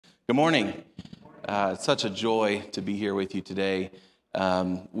Good morning. It's such a joy to be here with you today.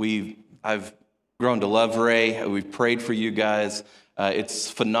 I've grown to love Ray. We've prayed for you guys. It's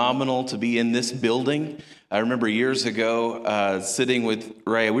phenomenal to be in this building. I remember years ago sitting with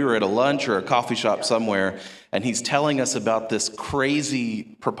Ray. We were at a lunch or a coffee shop somewhere, and he's telling us about this crazy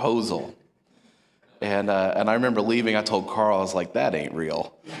proposal. And I remember leaving. I told Carl, I was like, that ain't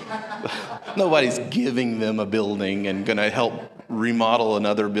real. Nobody's giving them a building and going to help remodel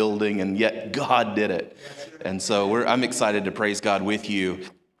another building, and yet God did it. And so I'm excited to praise God with you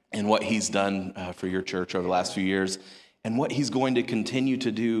in what he's done for your church over the last few years and what he's going to continue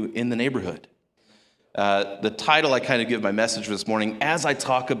to do in the neighborhood. The title I kind of give my message this morning, as I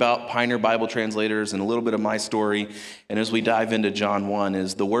talk about Pioneer Bible Translators and a little bit of my story, and as we dive into John 1,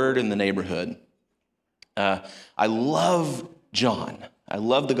 is The Word in the Neighborhood. I love John. I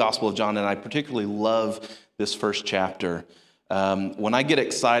love the Gospel of John, and I particularly love this first chapter. When I get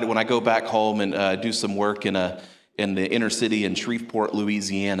excited, when I go back home and do some work in the inner city in Shreveport,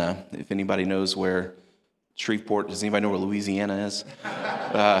 Louisiana, if anybody knows where Shreveport, does anybody know where Louisiana is?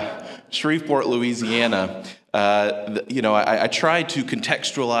 Shreveport, Louisiana. I try to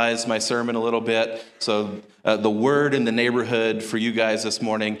contextualize my sermon a little bit. So the word in the neighborhood for you guys this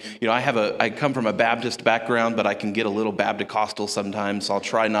morning. I come from a Baptist background, but I can get a little Baptist-costal sometimes. So I'll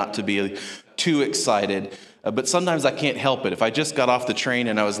try not to be too excited. But sometimes I can't help it. If I just got off the train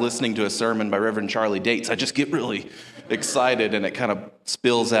and I was listening to a sermon by Reverend Charlie Dates, I just get really excited and it kind of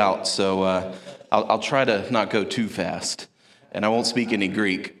spills out. So I'll try to not go too fast. And I won't speak any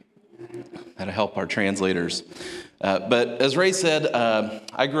Greek. That'll help our translators. But as Ray said,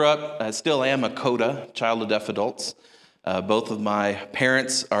 I grew up, I still am a CODA, child of deaf adults. Both of my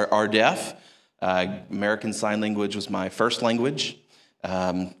parents are deaf. American Sign Language was my first language.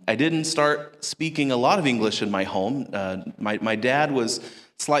 I didn't start speaking a lot of English in my home. My dad was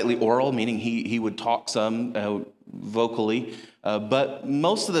slightly oral, meaning he would talk some vocally. But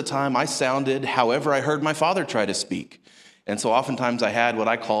most of the time I sounded however I heard my father try to speak. And so oftentimes I had what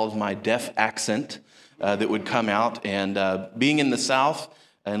I called my deaf accent that would come out. And being in the South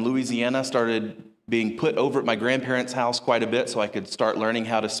and Louisiana, started being put over at my grandparents' house quite a bit so I could start learning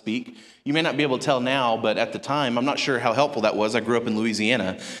how to speak. You may not be able to tell now, but at the time, I'm not sure how helpful that was. I grew up in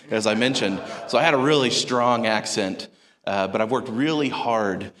Louisiana, as I mentioned. So I had a really strong accent, but I've worked really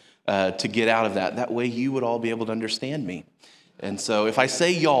hard to get out of that. That way you would all be able to understand me. And so if I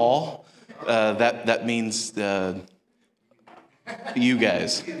say y'all, that means you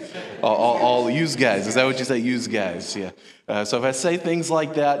guys. All yous guys. Is that what you say? Yous guys, yeah. So if I say things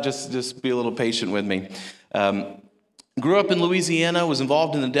like that, just be a little patient with me. Grew up in Louisiana, was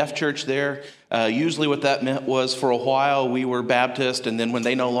involved in the deaf church there. Usually what that meant was for a while we were Baptist, and then when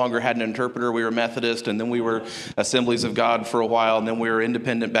they no longer had an interpreter, we were Methodist, and then we were Assemblies of God for a while, and then we were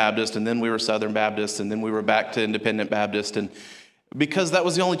Independent Baptist, and then we were Southern Baptist, and then we were back to Independent Baptist, and because that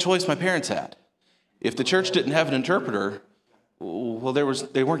was the only choice my parents had. If the church didn't have an interpreter, well, they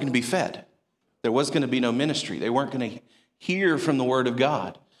weren't going to be fed. There was going to be no ministry. They weren't going to hear from the Word of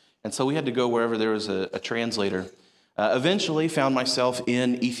God. And so we had to go wherever there was a translator. Eventually found myself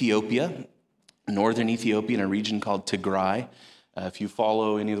in Ethiopia, northern Ethiopia, in a region called Tigray. If you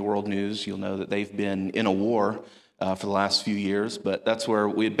follow any of the world news, you'll know that they've been in a war for the last few years. But that's where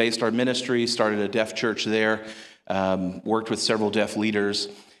we had based our ministry, started a deaf church there, worked with several deaf leaders,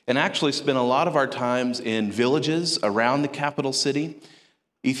 and actually spent a lot of our times in villages around the capital city.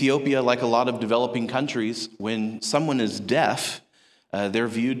 Ethiopia, like a lot of developing countries, when someone is deaf, they're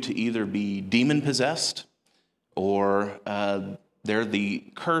viewed to either be demon-possessed or they're the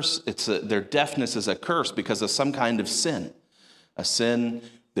curse. Their deafness is a curse because of some kind of sin, a sin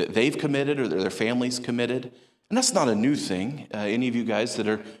that they've committed or that their families committed. And that's not a new thing. Any of you guys that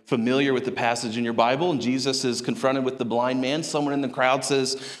are familiar with the passage in your Bible, and Jesus is confronted with the blind man, someone in the crowd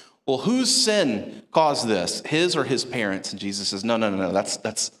says, well, whose sin caused this, his or his parents? And Jesus says, no,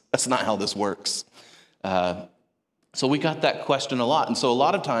 that's not how this works. So we got that question a lot. And so a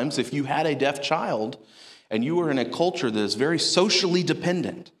lot of times, if you had a deaf child and you were in a culture that is very socially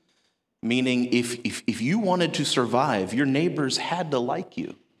dependent, meaning if you wanted to survive, your neighbors had to like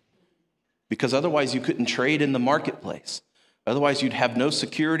you, because otherwise you couldn't trade in the marketplace. Otherwise you'd have no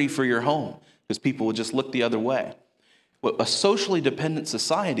security for your home because people would just look the other way. Well, a socially dependent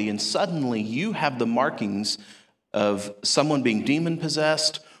society, and suddenly you have the markings of someone being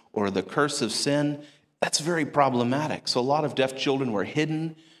demon-possessed or the curse of sin. That's very problematic. So a lot of deaf children were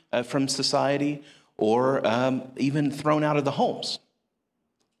hidden from society or even thrown out of the homes.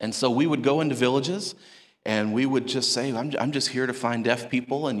 And so we would go into villages and we would just say, I'm just here to find deaf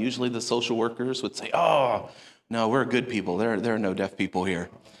people. And usually the social workers would say, oh, no, we're good people. There are no deaf people here.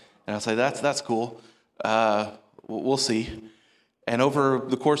 And I'll say, that's cool. We'll see. And over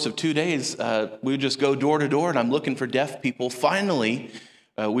the course of 2 days, we would just go door to door, and I'm looking for deaf people. Finally,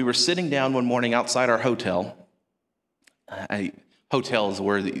 we were sitting down one morning outside our hotel. Hotel is a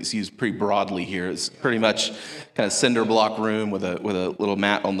word that's used pretty broadly here. It's pretty much kind of cinder block room with a little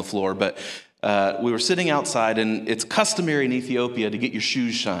mat on the floor. But we were sitting outside, and it's customary in Ethiopia to get your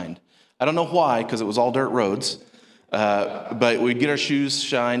shoes shined. I don't know why, because it was all dirt roads. But we'd get our shoes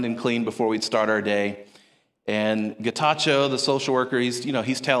shined and cleaned before we'd start our day. And Getachew, the social worker,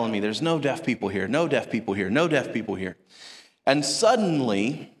 he's telling me, there's no deaf people here, no deaf people here, no deaf people here. And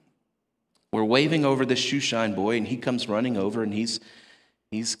suddenly, we're waving over this shoe shine boy, and he comes running over, and he's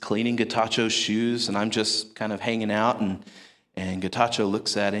cleaning Getachew's shoes, and I'm just kind of hanging out, and Getachew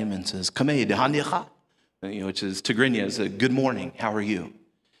looks at him and says, "Kamei dehanyecha," which is Tigrinya, is a good morning, how are you?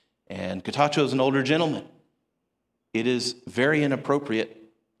 And Getachew is an older gentleman. It is very inappropriate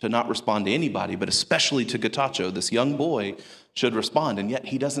to not respond to anybody, but especially to Getachew. This young boy should respond, and yet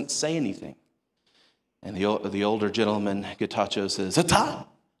he doesn't say anything. And the older gentleman, Getachew, says, "Ata,"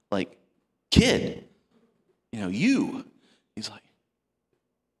 like, kid, you. He's like,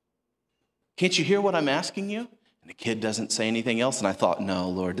 "Can't you hear what I'm asking you?" And the kid doesn't say anything else, and I thought, no,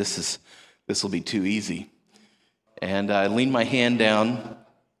 Lord, this will be too easy. And I leaned my hand down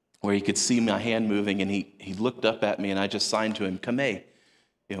where he could see my hand moving, and he looked up at me, and I just signed to him, "Kamei,"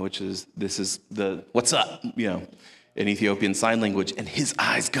 this is the "what's up," in Ethiopian Sign Language, and his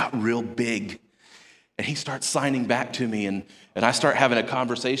eyes got real big. And he starts signing back to me, and I start having a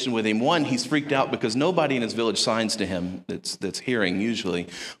conversation with him. One, he's freaked out because nobody in his village signs to him that's hearing usually.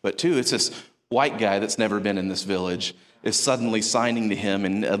 But two, it's this white guy that's never been in this village is suddenly signing to him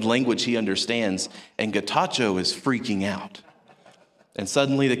in a language he understands, and Getachew is freaking out. And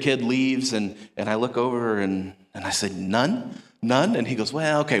suddenly the kid leaves, and I look over, and I said, None? And he goes,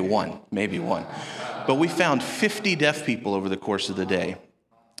 "Well, okay, maybe one. But we found 50 deaf people over the course of the day.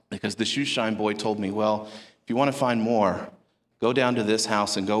 Because the shoe shine boy told me, well, if you want to find more, go down to this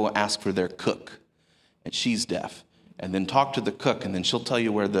house and go ask for their cook. And she's deaf. And then talk to the cook, and then she'll tell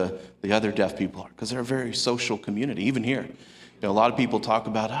you where the other deaf people are. Because they're a very social community, even here. A lot of people talk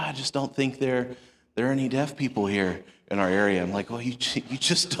about, I just don't think there are any deaf people here in our area. I'm like, well, you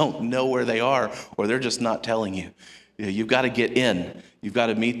just don't know where they are, or they're just not telling you. You've got to get in. You've got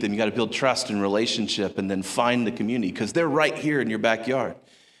to meet them. You've got to build trust and relationship, and then find the community, because they're right here in your backyard.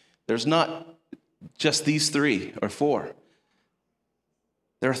 There's not just these 3 or 4.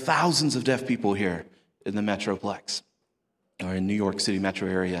 There are thousands of deaf people here in the Metroplex or in New York City metro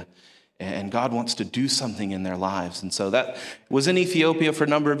area, and God wants to do something in their lives. And so that was in Ethiopia for a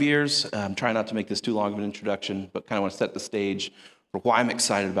number of years. I'm trying not to make this too long of an introduction, but kind of want to set the stage for why I'm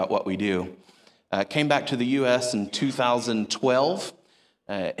excited about what we do. Came back to the U.S. in 2012,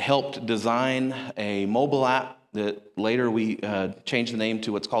 helped design a mobile app that later we changed the name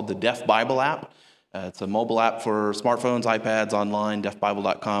to what's called the Deaf Bible app. It's a mobile app for smartphones, iPads, online,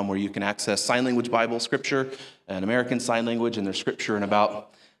 deafbible.com, where you can access sign language Bible, scripture, and American Sign Language, and there's scripture in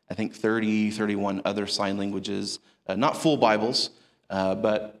about, I think, 31 other sign languages. Not full Bibles,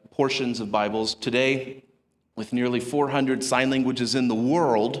 but portions of Bibles. Today, with nearly 400 sign languages in the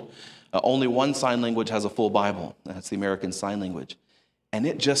world, only one sign language has a full Bible. That's the American Sign Language. And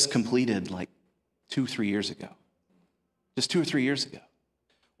it just completed like 2-3 years ago. Just 2 or 3 years ago.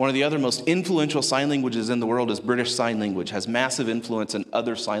 One of the other most influential sign languages in the world is British Sign Language. Has massive influence in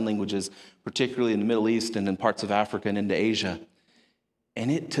other sign languages, particularly in the Middle East and in parts of Africa and into Asia. And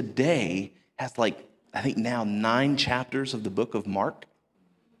it today has I think now 9 chapters of the book of Mark.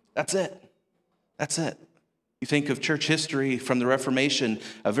 That's it. You think of church history from the Reformation,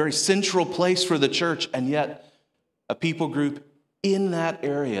 a very central place for the church, and yet a people group in that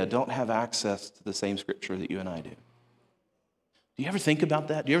area don't have access to the same scripture that you and I do. Do you ever think about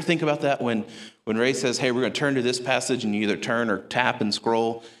that? Do you ever think about that when Ray says, hey, we're going to turn to this passage, and you either turn or tap and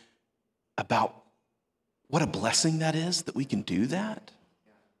scroll, about what a blessing that is that we can do that?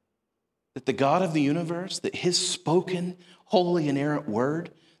 That the God of the universe, that his spoken, holy, inerrant word,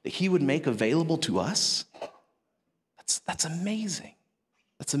 that he would make available to us? That's amazing.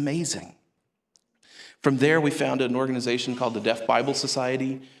 That's amazing. From there, we founded an organization called the Deaf Bible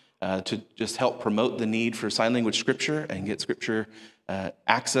Society to just help promote the need for sign language scripture and get scripture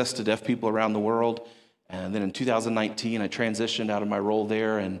access to deaf people around the world. And then in 2019, I transitioned out of my role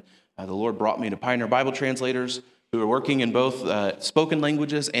there, and the Lord brought me to Pioneer Bible Translators, who are working in both spoken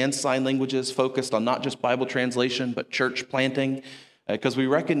languages and sign languages, focused on not just Bible translation, but church planting, because we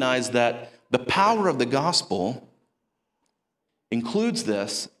recognize that the power of the gospel includes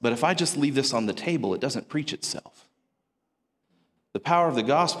this, but if I just leave this on the table, it doesn't preach itself. The power of the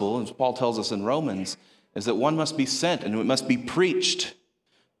gospel, as Paul tells us in Romans, is that one must be sent and it must be preached.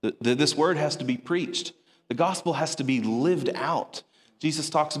 This word has to be preached. The gospel has to be lived out. Jesus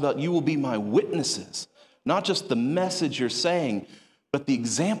talks about, you will be my witnesses. Not just the message you're saying, but the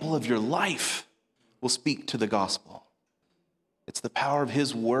example of your life will speak to the gospel. It's the power of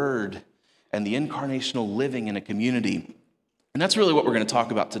his word and the incarnational living in a community. And that's really what we're going to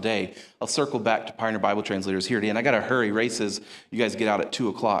talk about today. I'll circle back to Pioneer Bible Translators here at the end. I got to hurry. Races, you guys get out at 2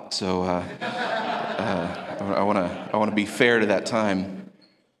 o'clock, so I want to be fair to that time.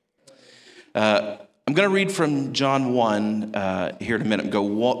 I'm going to read from John 1 here in a minute,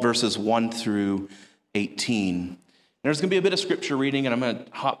 verses 1 through 18. There's going to be a bit of scripture reading, and I'm going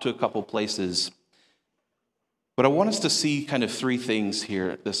to hop to a couple places. But I want us to see kind of three things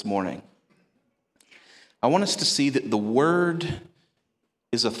here this morning. I want us to see that the word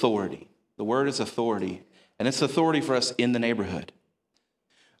is authority. The word is authority, and it's authority for us in the neighborhood.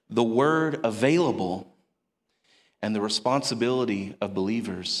 The word available and the responsibility of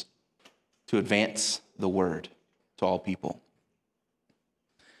believers to advance the word to all people.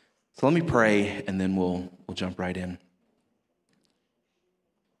 So let me pray, and then we'll jump right in.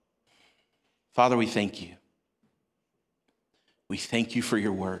 Father, we thank you. We thank you for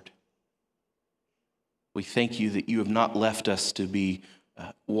your word. We thank you that you have not left us to be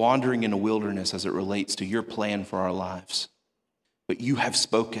wandering in a wilderness as it relates to your plan for our lives. But you have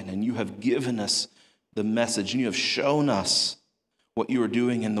spoken and you have given us the message and you have shown us what you are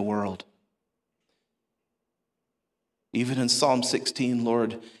doing in the world. Even in Psalm 16,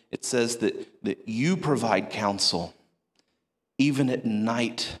 Lord, it says that you provide counsel even at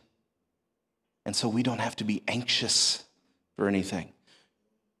night. And so we don't have to be anxious for anything.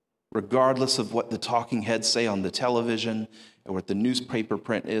 Regardless of what the talking heads say on the television or what the newspaper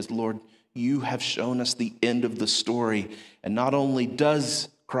print is, Lord, you have shown us the end of the story. And not only does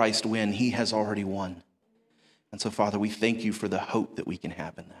Christ win, he has already won. And so, Father, we thank you for the hope that we can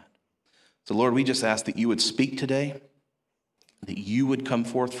have in that. So, Lord, we just ask that you would speak today, that you would come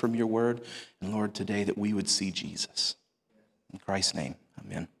forth from your word, and, Lord, today that we would see Jesus. In Christ's name,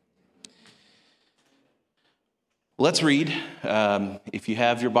 amen. Let's read. If you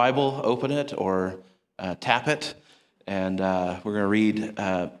have your Bible, open it or tap it. And we're going to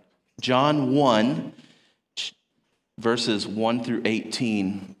read John 1, verses 1 through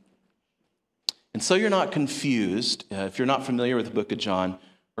 18. And so you're not confused, if you're not familiar with the book of John,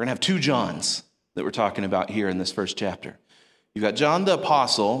 we're going to have two Johns that we're talking about here in this first chapter. You've got John the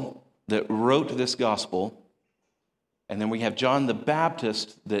Apostle that wrote this gospel, and then we have John the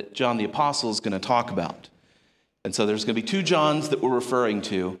Baptist that John the Apostle is going to talk about. And so there's going to be two Johns that we're referring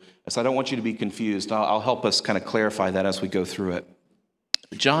to. So I don't want you to be confused. I'll help us kind of clarify that as we go through it.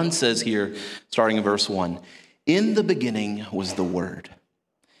 John says here, starting in verse 1, "In the beginning was the Word,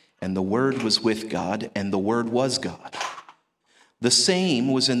 and the Word was with God, and the Word was God. The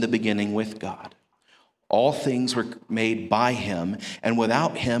same was in the beginning with God. All things were made by him, and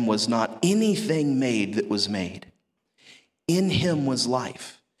without him was not anything made that was made. In him was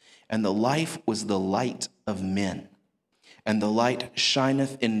life, and the life was the light of men. And the light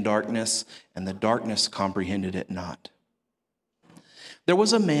shineth in darkness, and the darkness comprehended it not. There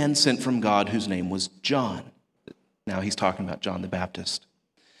was a man sent from God whose name was John." Now he's talking about John the Baptist.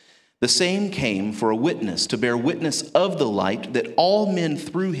 "The same came for a witness, to bear witness of the light, that all men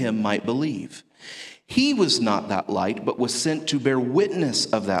through him might believe. He was not that light, but was sent to bear witness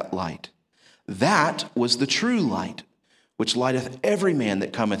of that light. That was the true light, which lighteth every man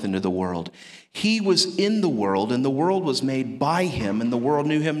that cometh into the world. He was in the world, and the world was made by him, and the world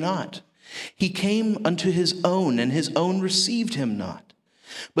knew him not. He came unto his own, and his own received him not.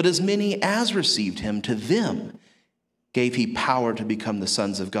 But as many as received him, to them gave he power to become the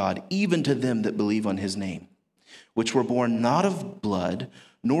sons of God, even to them that believe on his name, which were born not of blood,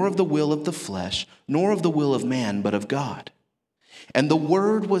 nor of the will of the flesh, nor of the will of man, but of God. And the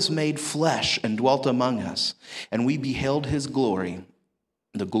Word was made flesh and dwelt among us, and we beheld his glory,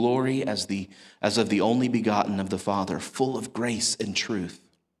 the glory as of the only begotten of the Father, full of grace and truth.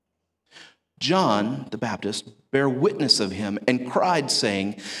 John the Baptist bare witness of him, and cried,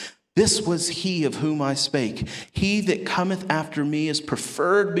 saying, This was he of whom I spake. He that cometh after me is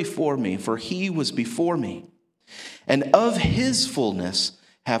preferred before me, for he was before me. And of his fullness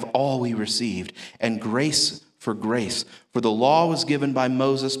have all we received, and grace for grace. For the law was given by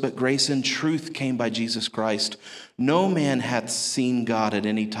Moses, but grace and truth came by Jesus Christ. No man hath seen God at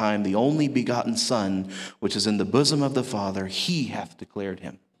any time. The only begotten Son, which is in the bosom of the Father, he hath declared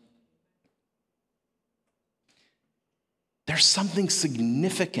him." There's something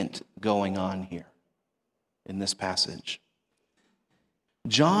significant going on here in this passage.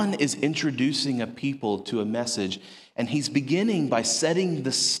 John is introducing a people to a message, and he's beginning by setting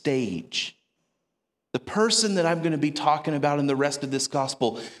the stage. The person that I'm going to be talking about in the rest of this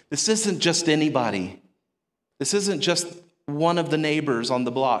gospel, this isn't just anybody. This isn't just one of the neighbors on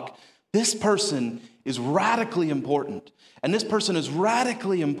the block. This person is radically important. And this person is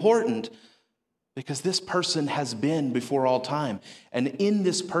radically important because this person has been before all time. And in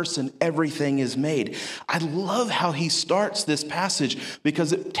this person, everything is made. I love how he starts this passage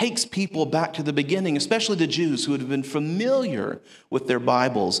because it takes people back to the beginning, especially the Jews who had been familiar with their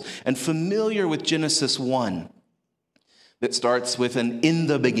Bibles and familiar with Genesis 1 that starts with an "in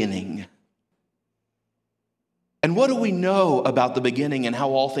the beginning." And what do we know about the beginning and how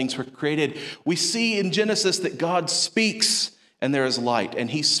all things were created? We see in Genesis that God speaks and there is light. And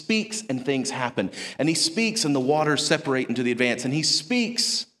he speaks and things happen. And he speaks and the waters separate into the advance. And he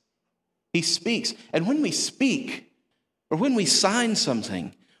speaks. He speaks. And when we speak or when we sign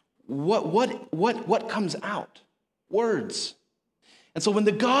something, what comes out? Words. And so when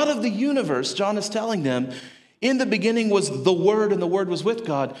the God of the universe, John is telling them, in the beginning was the Word and the Word was with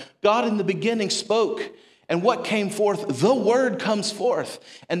God. God in the beginning spoke. And what came forth? The Word comes forth.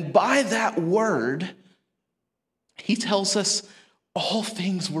 And by that Word, he tells us all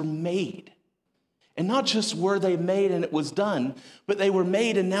things were made. And not just were they made and it was done, but they were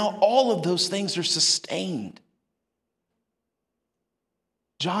made and now all of those things are sustained.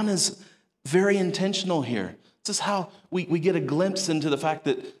 John is very intentional here. This is how we get a glimpse into the fact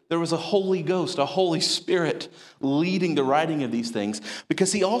that there was a Holy Ghost, a Holy Spirit leading the writing of these things,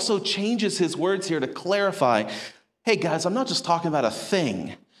 because he also changes his words here to clarify, hey guys, I'm not just talking about a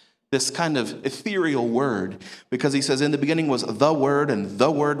thing, this kind of ethereal word, because he says in the beginning was the Word, and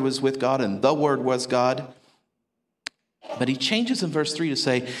the Word was with God, and the Word was God. But he changes in verse 3 to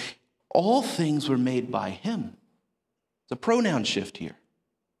say, all things were made by him. It's a pronoun shift here.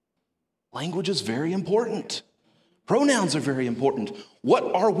 Language is very important. Pronouns are very important.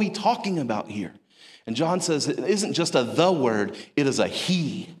 What are we talking about here? And John says it isn't just a the word, it is a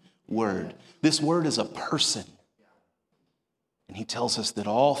he word. This word is a person. And he tells us that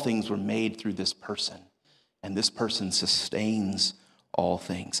all things were made through this person. And this person sustains all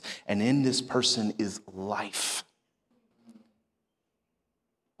things. And in this person is life.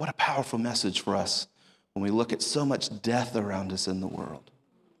 What a powerful message for us when we look at so much death around us in the world.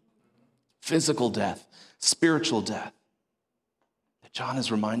 Physical death, spiritual death. That John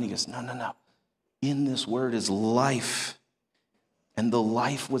is reminding us, no. In this word is life. And the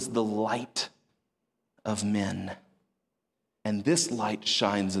life was the light of men. And this light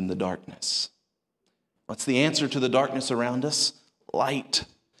shines in the darkness. What's the answer to the darkness around us? Light.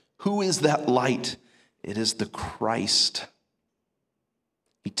 Who is that light? It is the Christ.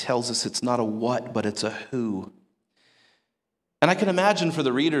 He tells us it's not a what, but it's a who. And I can imagine for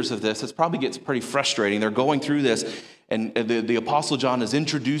the readers of this, it probably gets pretty frustrating. They're going through this, and the Apostle John is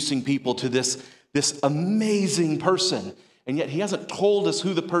introducing people to this amazing person. And yet he hasn't told us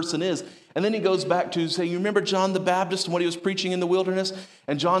who the person is. And then he goes back to say, you remember John the Baptist and what he was preaching in the wilderness?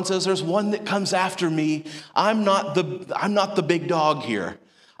 And John says, there's one that comes after me. I'm not the big dog here.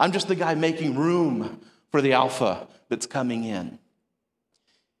 I'm just the guy making room for the alpha that's coming in.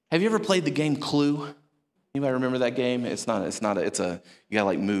 Have you ever played the game Clue? Anybody remember that game? You gotta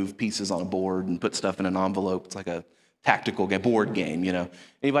like move pieces on a board and put stuff in an envelope. It's like a tactical game, board game, you know.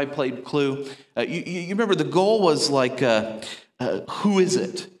 Anybody played Clue? You remember the goal was like, who is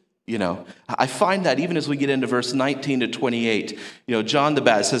it? You know, I find that even as we get into verse 19 to 28, you know, John the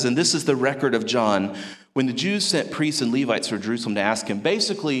Baptist says, and this is the record of John, when the Jews sent priests and Levites from Jerusalem to ask him.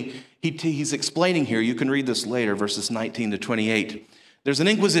 Basically, he's explaining here, you can read this later, verses 19 to 28. There's an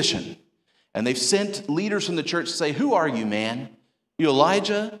inquisition, and they've sent leaders from the church to say, who are you, man? You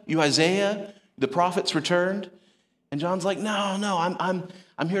Elijah? You Isaiah? The prophets returned? And John's like, no,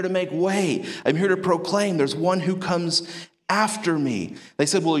 I'm here to make way. I'm here to proclaim there's one who comes after me. They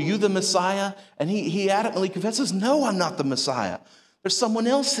said, well, are you the Messiah? And he adamantly confesses, no, I'm not the Messiah. There's someone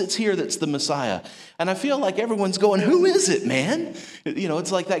else that's here that's the Messiah. And I feel like everyone's going, who is it, man? You know,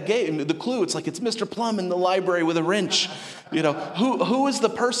 it's like that game, the Clue. It's like it's Mr. Plum in the library with a wrench. You know, who is the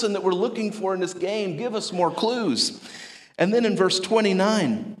person that we're looking for in this game? Give us more clues. And then in verse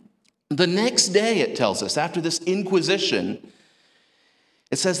 29, the next day, it tells us, after this inquisition,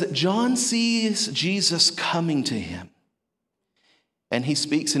 it says that John sees Jesus coming to him. And he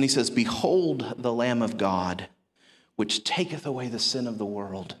speaks and he says, behold the Lamb of God, which taketh away the sin of the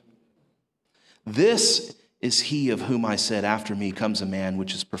world. This is he of whom I said, after me comes a man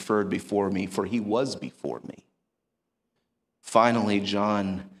which is preferred before me, for he was before me. Finally,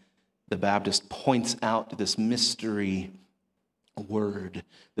 John the Baptist points out this mystery Word,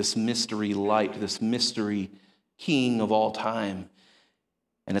 this mystery light, this mystery king of all time.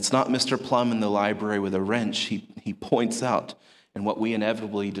 And it's not Mr. Plum in the library with a wrench. He points out, and what we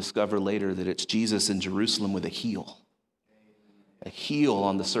inevitably discover later, that it's Jesus in Jerusalem with a heel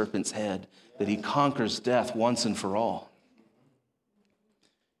on the serpent's head, that he conquers death once and for all.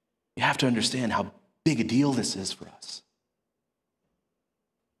 You have to understand how big a deal this is for us.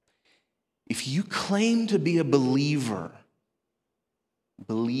 If you claim to be a believer,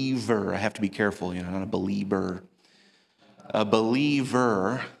 I have to be careful, not a believer. A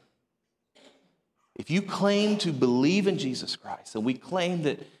believer, if you claim to believe in Jesus Christ, and we claim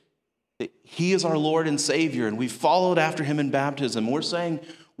that he is our Lord and Savior, and we followed after him in baptism, we're saying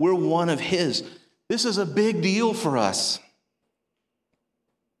we're one of his. This is a big deal for us.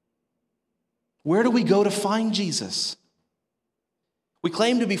 Where do we go to find Jesus? We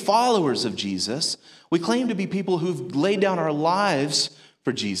claim to be followers of Jesus. We claim to be people who've laid down our lives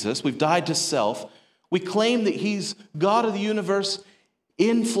for Jesus. We've died to self. We claim that he's God of the universe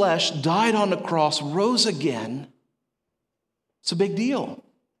in flesh, died on the cross, rose again. It's a big deal.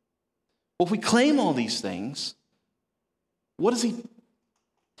 Well, if we claim all these things, what does he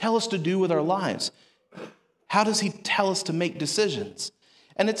tell us to do with our lives? How does he tell us to make decisions?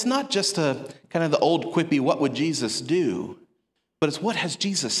 And it's not just a kind of the old quippy, what would Jesus do? But it's what has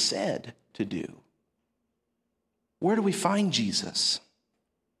Jesus said to do? Where do we find Jesus?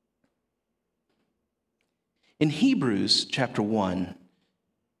 In Hebrews chapter 1,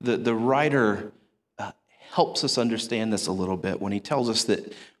 the writer helps us understand this a little bit when he tells us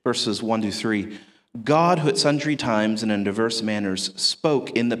that verses 1 to 3, God, who at sundry times and in diverse manners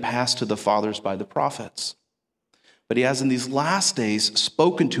spoke in the past to the fathers by the prophets, but he has in these last days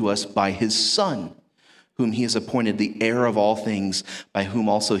spoken to us by his Son, whom he has appointed the heir of all things, by whom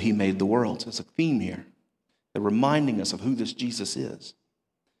also he made the world. So there's a theme here. They're reminding us of who this Jesus is,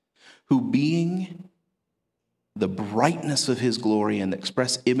 who being the brightness of his glory and the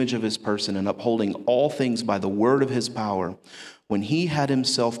express image of his person, and upholding all things by the word of his power, when he had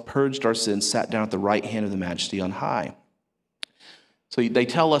himself purged our sins, sat down at the right hand of the Majesty on high. So they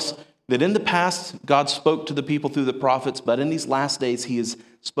tell us that in the past, God spoke to the people through the prophets, but in these last days, he has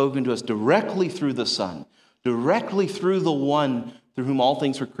spoken to us directly through the Son, directly through the one through whom all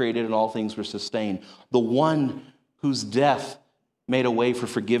things were created and all things were sustained, the one whose death made a way for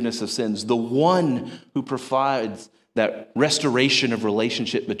forgiveness of sins, the one who provides that restoration of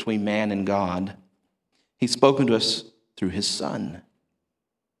relationship between man and God. He's spoken to us through his Son.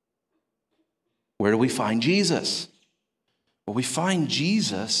 Where do we find Jesus? Well, we find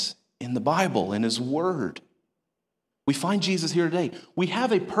Jesus in the Bible, in his word. We find Jesus here today. We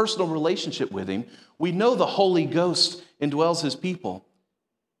have a personal relationship with him. We know the Holy Ghost indwells his people,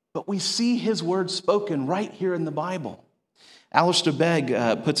 but we see his word spoken right here in the Bible. Alistair Begg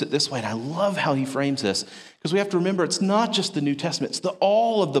puts it this way, and I love how he frames this, because we have to remember it's not just the New Testament, it's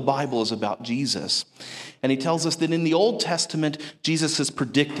all of the Bible is about Jesus. And he tells us that in the Old Testament, Jesus is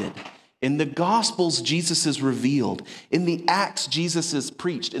predicted. In the Gospels, Jesus is revealed. In the Acts, Jesus is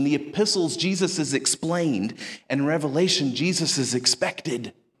preached. In the epistles, Jesus is explained. And in Revelation, Jesus is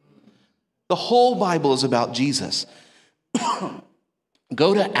expected. The whole Bible is about Jesus.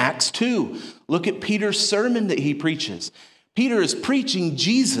 Go to Acts 2. Look at Peter's sermon that he preaches. Peter is preaching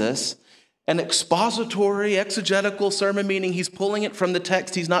Jesus, an expository, exegetical sermon, meaning he's pulling it from the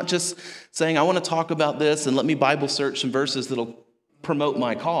text. He's not just saying, I want to talk about this and let me Bible search some verses that'll promote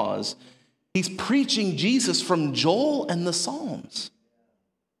my cause. He's preaching Jesus from Joel and the Psalms.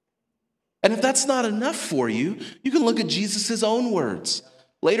 And if that's not enough for you, you can look at Jesus' own words.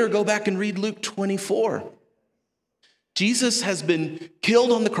 Later, go back and read Luke 24. Jesus has been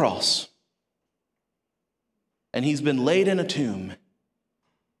killed on the cross, and he's been laid in a tomb,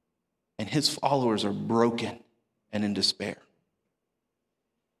 and his followers are broken and in despair.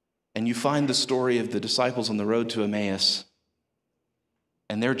 And you find the story of the disciples on the road to Emmaus,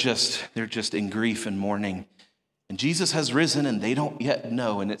 and they're just in grief and mourning. And Jesus has risen, and they don't yet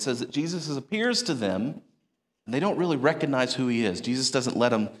know. And it says that Jesus appears to them, and they don't really recognize who he is. Jesus doesn't let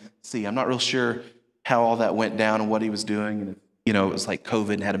them see. I'm not real sure how all that went down and what he was doing. And it was like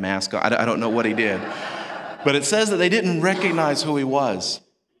COVID and had a mask on. I don't know what he did. But it says that they didn't recognize who he was.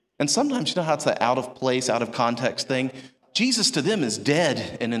 And sometimes, you know how it's that out of place, out of context thing? Jesus to them is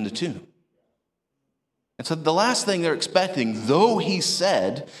dead and in the tomb. And so the last thing they're expecting, though he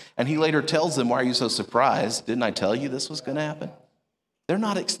said, and he later tells them, why are you so surprised? Didn't I tell you this was going to happen? They're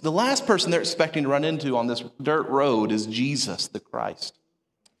not. The last person they're expecting to run into on this dirt road is Jesus, the Christ.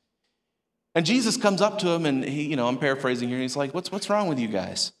 And Jesus comes up to him, and he, I'm paraphrasing here, and he's like, what's wrong with you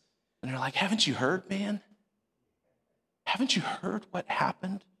guys? And they're like, haven't you heard, man? haven't you heard what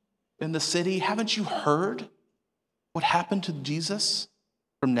happened in the city? Haven't you heard what happened to Jesus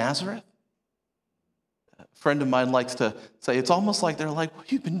from Nazareth? A friend of mine likes to say, it's almost like they're like, what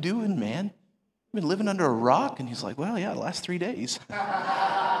have you been doing, man? You've been living under a rock? And he's like, well, yeah, the last 3 days.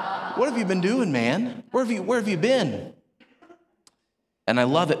 What have you been doing, man? Where have you been? And I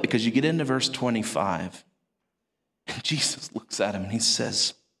love it because you get into verse 25, and Jesus looks at him and he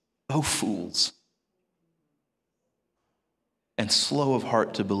says, "O fools, and slow of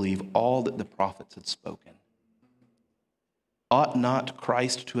heart to believe all that the prophets had spoken. Ought not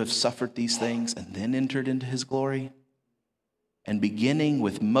Christ to have suffered these things and then entered into his glory?" And beginning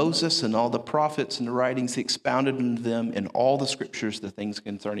with Moses and all the prophets and the writings, he expounded unto them in all the scriptures the things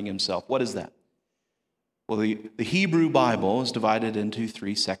concerning himself. What is that? Well, the Hebrew Bible is divided into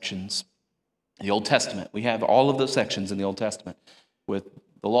 3 sections. The Old Testament, we have all of those sections in the Old Testament with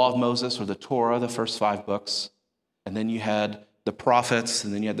the law of Moses or the Torah, the first 5 books. And then you had the prophets,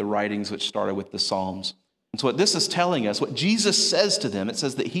 and then you had the writings, which started with the Psalms. And so what this is telling us, what Jesus says to them, it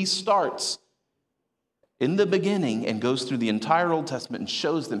says that he starts in the beginning and goes through the entire Old Testament and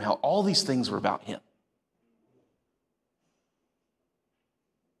shows them how all these things were about him.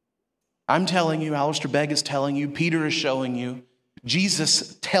 I'm telling you, Alistair Begg is telling you, Peter is showing you,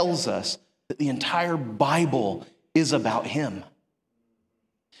 Jesus tells us that the entire Bible is about him.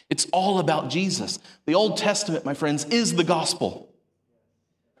 It's all about Jesus. The Old Testament, my friends, is the gospel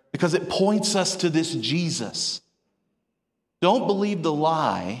because it points us to this Jesus. Don't believe the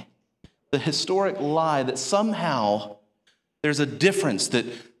lie, the historic lie that somehow there's a difference, that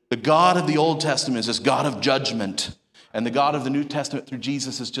the God of the Old Testament is this God of judgment, and the God of the New Testament through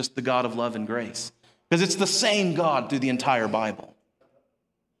Jesus is just the God of love and grace. Because it's the same God through the entire Bible.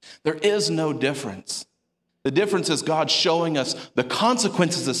 There is no difference. The difference is God showing us the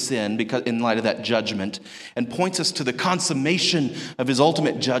consequences of sin because in light of that judgment, and points us to the consummation of his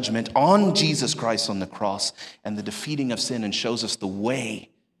ultimate judgment on Jesus Christ on the cross and the defeating of sin, and shows us the way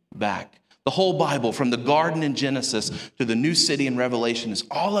back. The whole Bible, from the garden in Genesis to the new city in Revelation, is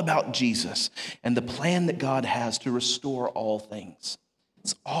all about Jesus and the plan that God has to restore all things.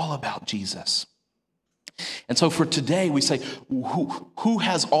 It's all about Jesus. And so for today, we say, who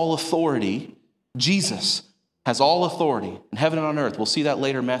has all authority? Jesus has all authority in heaven and on earth. We'll see that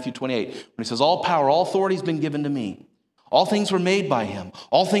later in Matthew 28, when he says, all power, all authority has been given to me. All things were made by him.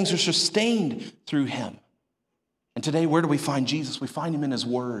 All things are sustained through him. And today, where do we find Jesus? We find him in his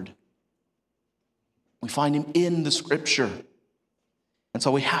word. We find him in the scripture. And so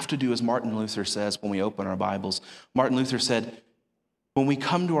we have to do as Martin Luther says when we open our Bibles. Martin Luther said, when we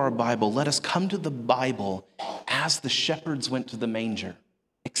come to our Bible, let us come to the Bible as the shepherds went to the manger,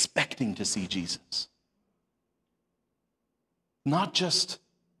 expecting to see Jesus. Not just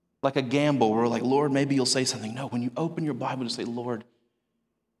like a gamble where we're like, Lord, maybe you'll say something. No, when you open your Bible to say, Lord,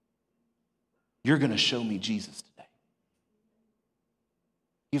 you're going to show me Jesus today.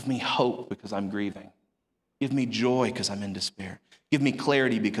 Give me hope because I'm grieving. Give me joy because I'm in despair. Give me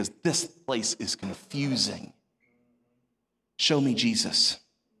clarity because this place is confusing. Show me Jesus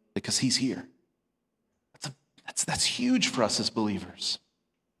because he's here. That's huge for us as believers.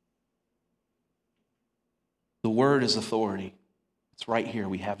 The word is authority. It's right here.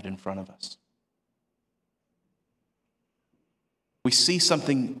 We have it in front of us. We see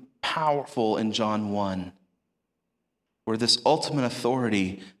something powerful in John 1. Where this ultimate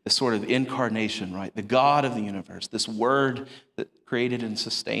authority, this sort of incarnation, right? The God of the universe, this word that created and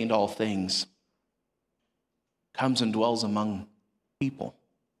sustained all things, comes and dwells among people.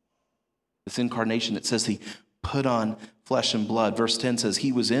 This incarnation that says he put on flesh and blood. Verse 10 says,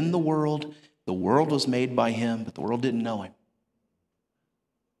 he was in the world was made by him, but the world didn't know him.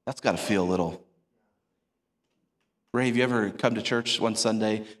 That's got to feel a little. Ray, have you ever come to church one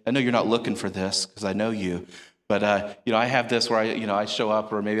Sunday? I know you're not looking for this because I know you. But, I have this where I show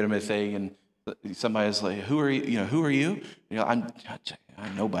up, or maybe I'm a thing, and somebody's like, who are you? Who are you? I'm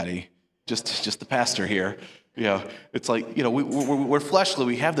nobody, just the pastor here. It's like, we're fleshly,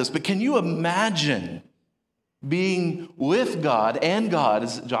 we have this. But can you imagine being with God,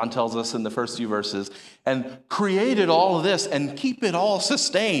 as John tells us in the first few verses, and created all of this and keep it all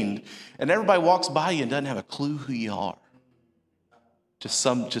sustained, and everybody walks by you and doesn't have a clue who you are? Just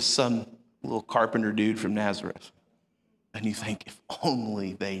some little carpenter dude from Nazareth. And you think, if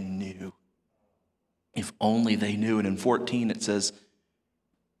only they knew. If only they knew. And in 14 it says,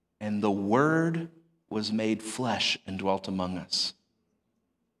 and the word was made flesh and dwelt among us.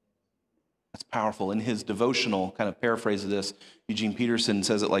 That's powerful. In his devotional kind of paraphrase of this, Eugene Peterson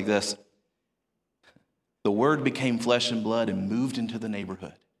says it like this: the word became flesh and blood and moved into the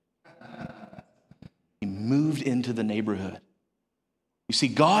neighborhood. He moved into the neighborhood. You see,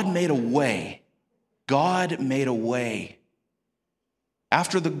 God made a way. God made a way.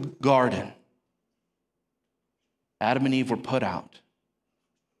 After the garden, Adam and Eve were put out.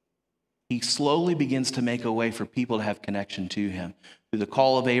 He slowly begins to make a way for people to have connection to him through the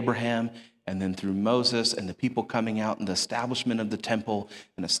call of Abraham, and then through Moses and the people coming out and the establishment of the temple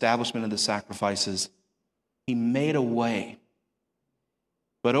and establishment of the sacrifices. He made a way.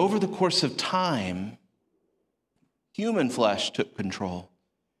 But over the course of time, human flesh took control.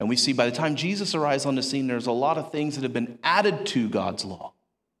 And we see by the time Jesus arrives on the scene, there's a lot of things that have been added to God's law.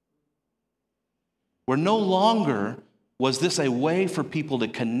 Where no longer was this a way for people to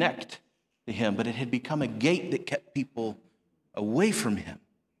connect to him, but it had become a gate that kept people away from him.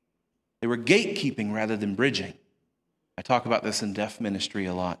 They were gatekeeping rather than bridging. I talk about this in deaf ministry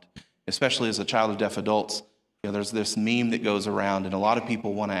a lot, especially as a child of deaf adults. There's this meme that goes around, and a lot of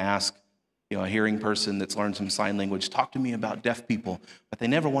people want to ask, a hearing person that's learned some sign language, talk to me about deaf people, but they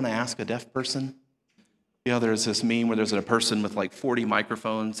never want to ask a deaf person. There's this meme where there's a person with like 40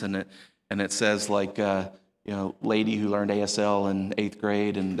 microphones, and it says like, lady who learned ASL in 8th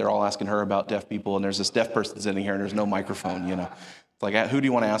grade, and they're all asking her about deaf people, and there's this deaf person sitting here, and there's no microphone, It's like, who do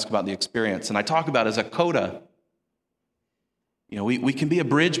you want to ask about the experience? And I talk about as a coda, we can be a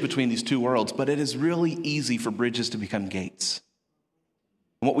bridge between these two worlds, but it is really easy for bridges to become gates.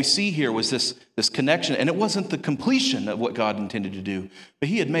 And what we see here was this connection, and it wasn't the completion of what God intended to do, but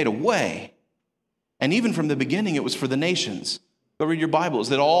he had made a way. And even from the beginning, it was for the nations. Go read your Bibles,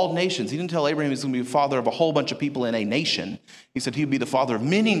 that all nations, he didn't tell Abraham he's going to be the father of a whole bunch of people in a nation. He said he'd be the father of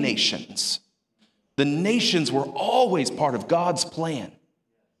many nations. The nations were always part of God's plan,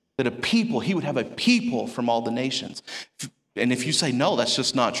 that he would have a people from all the nations. And if you say, no, that's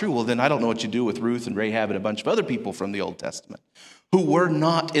just not true, well, then I don't know what you do with Ruth and Rahab and a bunch of other people from the Old Testament who were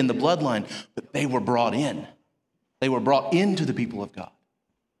not in the bloodline, but they were brought in. They were brought into the people of God.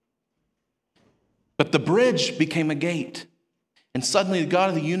 But the bridge became a gate. And suddenly the God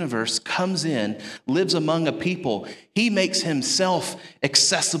of the universe comes in, lives among a people. He makes himself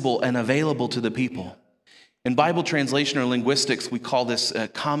accessible and available to the people. In Bible translation or linguistics, we call this a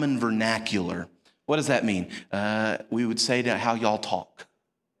common vernacular. What does that mean? We would say that how y'all talk,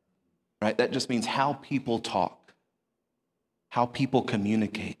 right? That just means how people talk, how people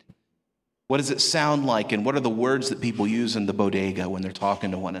communicate. What does it sound like, and what are the words that people use in the bodega when they're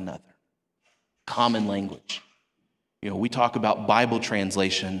talking to one another? Common language. We talk about Bible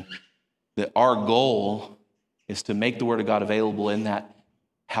translation, that our goal is to make the Word of God available in that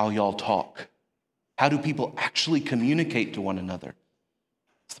how y'all talk. How do people actually communicate to one another?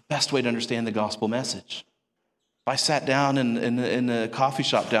 It's the best way to understand the gospel message. If I sat down in a coffee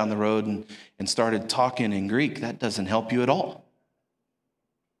shop down the road and started talking in Greek, that doesn't help you at all.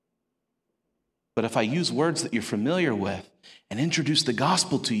 But if I use words that you're familiar with and introduce the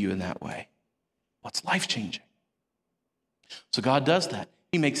gospel to you in that way, what's life-changing? So God does that.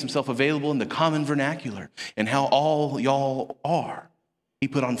 He makes himself available in the common vernacular and how all y'all are. He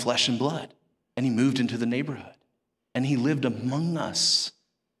put on flesh and blood, and he moved into the neighborhood, and he lived among us.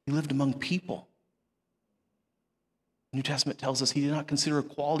 He lived among people. The New Testament tells us he did not consider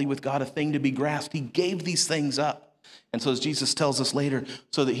equality with God a thing to be grasped. He gave these things up. And so as Jesus tells us later,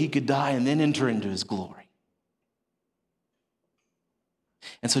 so that he could die and then enter into his glory.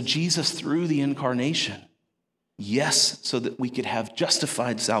 And so Jesus, through the incarnation, yes, so that we could have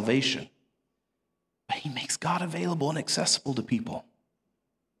justified salvation, but he makes God available and accessible to people.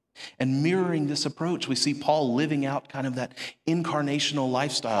 And mirroring this approach, we see Paul living out kind of that incarnational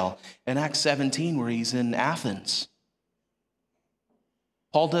lifestyle in Acts 17, where he's in Athens.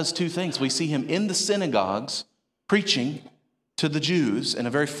 Paul does two things. We see him in the synagogues preaching to the Jews in a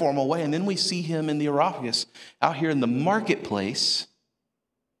very formal way, and then we see him in the Areopagus out here in the marketplace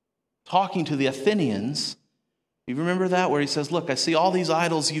talking to the Athenians. You remember that, where he says, look, I see all these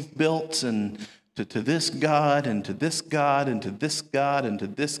idols you've built, and to this God, and to this God, and to this God, and to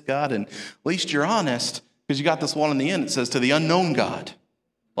this God, and at least you're honest, because you got this one in the end. It says, to the unknown God.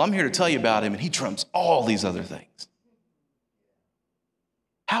 Well, I'm here to tell you about him, and he trumps all these other things.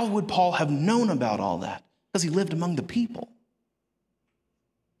 How would Paul have known about all that? Because he lived among the people.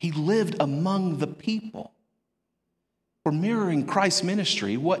 He lived among the people. For mirroring Christ's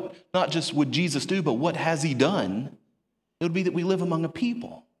ministry, what not just would Jesus do, but what has he done? It would be that we live among a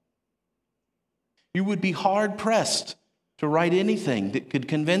people. You would be hard-pressed to write anything that could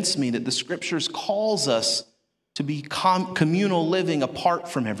convince me that the Scriptures calls us to be communal living apart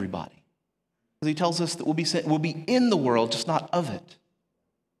from everybody. Because he tells us that we'll be in the world, just not of it.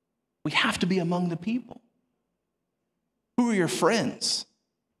 We have to be among the people. Who are your friends?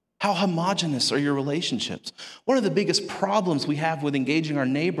 How homogenous are your relationships? One of the biggest problems we have with engaging our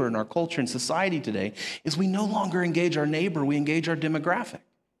neighbor in our culture and society today is we no longer engage our neighbor, we engage our demographic.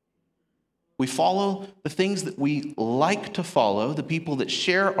 We follow the things that we like to follow, the people that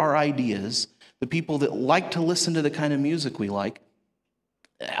share our ideas, the people that like to listen to the kind of music we like.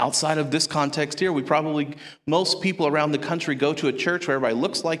 Outside of this context here, most people around the country go to a church where everybody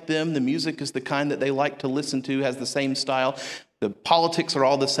looks like them, the music is the kind that they like to listen to, has the same style. The politics are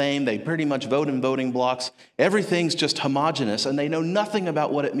all the same. They pretty much vote in voting blocks. Everything's just homogenous, and they know nothing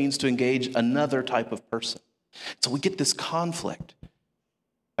about what it means to engage another type of person. So we get this conflict.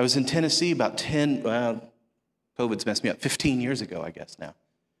 I was in Tennessee about COVID's messed me up, 15 years ago, I guess now.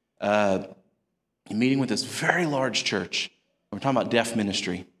 Meeting with this very large church. We're talking about deaf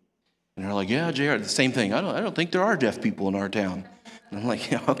ministry. And they're like, yeah, JR, the same thing. I don't think there are deaf people in our town. And I'm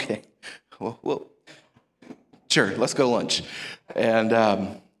like, yeah, okay. Well, sure, let's go lunch. And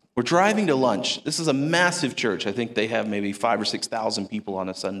we're driving to lunch. This is a massive church. I think they have maybe 5,000 or 6,000 people on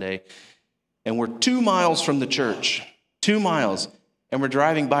a Sunday. And we're 2 miles from the church, 2 miles. And we're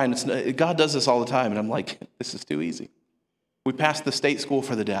driving by, and God does this all the time. And I'm like, this is too easy. We passed the state school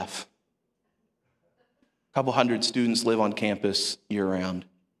for the deaf. A couple hundred students live on campus year-round.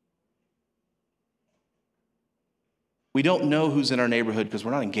 We don't know who's in our neighborhood because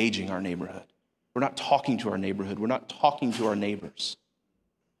we're not engaging our neighborhood. We're not talking to our neighborhood. We're not talking to our neighbors.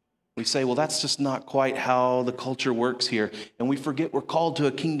 We say, well, that's just not quite how the culture works here. And we forget we're called to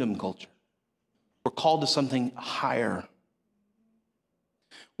a kingdom culture. We're called to something higher.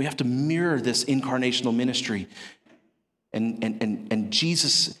 We have to mirror this incarnational ministry. And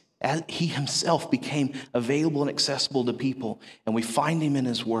Jesus, he himself became available and accessible to people. And we find him in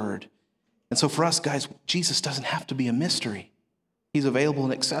his word. And so for us, guys, Jesus doesn't have to be a mystery. He's available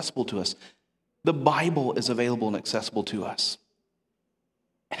and accessible to us. The Bible is available and accessible to us.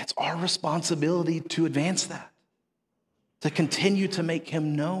 And it's our responsibility to advance that, to continue to make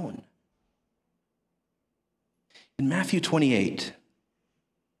him known. In Matthew 28,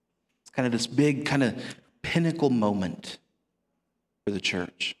 it's kind of this big kind of pinnacle moment for the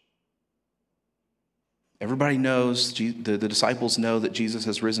church. Everybody knows, the disciples know that Jesus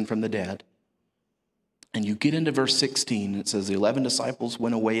has risen from the dead. And you get into verse 16, it says, the 11 disciples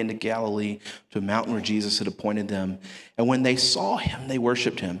went away into Galilee to a mountain where Jesus had appointed them. And when they saw him, they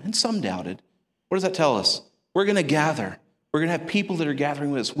worshiped him. And some doubted. What does that tell us? We're going to gather. We're going to have people that are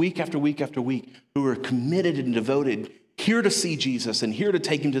gathering with us week after week after week who are committed and devoted, here to see Jesus and here to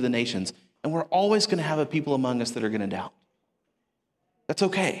take him to the nations. And we're always going to have a people among us that are going to doubt. That's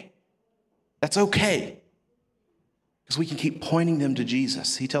okay. That's okay. Because we can keep pointing them to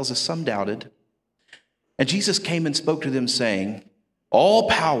Jesus. He tells us some doubted. And Jesus came and spoke to them, saying, all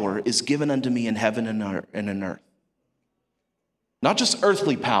power is given unto me in heaven and in earth. Not just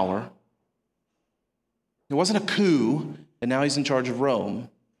earthly power. It wasn't a coup, and now he's in charge of Rome.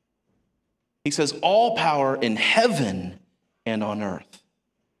 He says, all power in heaven and on earth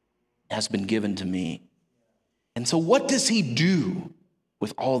has been given to me. And so what does he do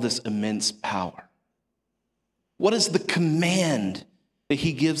with all this immense power? What is the command that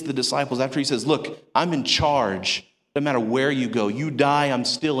he gives the disciples after he says, look, I'm in charge. No matter where you go, you die, I'm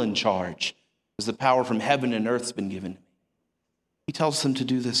still in charge. Because the power from heaven and earth has been given to me. He tells them to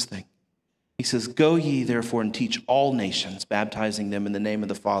do this thing. He says, go ye therefore and teach all nations, baptizing them in the name of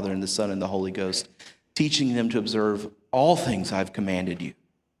the Father and the Son and the Holy Ghost, teaching them to observe all things I've commanded you.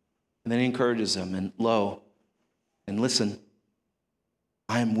 And then he encourages them, and lo, and listen,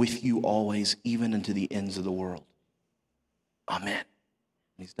 I am with you always, even unto the ends of the world. Amen.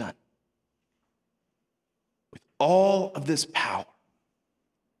 He's done. With all of this power,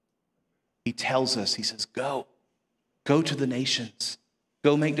 he tells us, he says, go to the nations.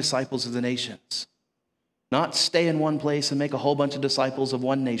 Go make disciples of the nations. Not stay in one place and make a whole bunch of disciples of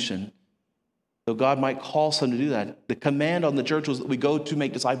one nation. Though God might call some to do that. The command on the church was that we go to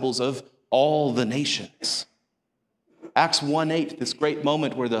make disciples of all the nations. Acts 1:8, this great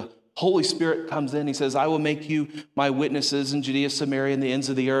moment where the Holy Spirit comes in. He says, I will make you my witnesses in Judea, Samaria, and the ends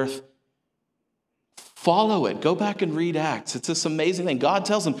of the earth. Follow it. Go back and read Acts. It's this amazing thing. God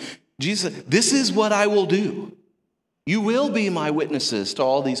tells them, Jesus, this is what I will do. You will be my witnesses to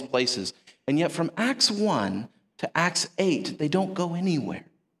all these places. And yet from Acts 1 to Acts 8, they don't go anywhere.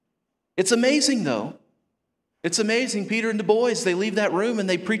 It's amazing, though. It's amazing. Peter and the boys, they leave that room and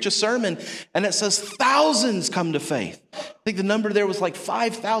they preach a sermon, and it says thousands come to faith. I think the number there was like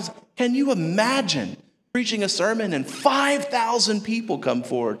 5,000. Can you imagine preaching a sermon and 5,000 people come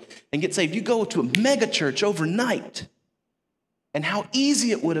forward and get saved? You go to a mega church overnight, and how easy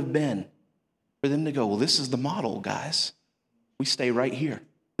it would have been for them to go, well, this is the model, guys. We stay right here.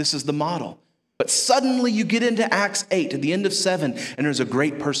 This is the model. But suddenly you get into Acts 8 at the end of 7, and there's a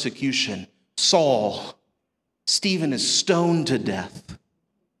great persecution. Saul, Stephen is stoned to death.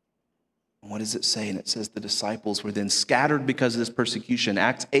 And what does it say? And it says the disciples were then scattered because of this persecution.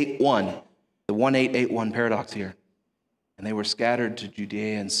 Acts 8:1, the 1881 paradox here. And they were scattered to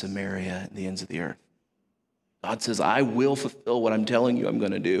Judea and Samaria and the ends of the earth. God says, I will fulfill what I'm telling you I'm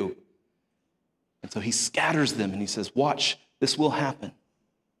going to do. And so he scatters them and he says, watch, this will happen.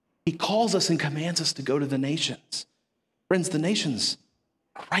 He calls us and commands us to go to the nations. Friends, the nations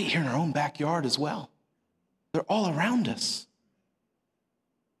are right here in our own backyard as well. They're all around us.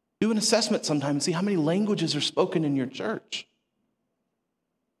 Do an assessment sometime and see how many languages are spoken in your church.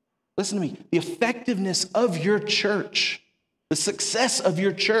 Listen to me. The effectiveness of your church, the success of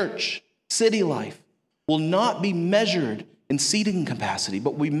your church, city life, will not be measured in seating capacity,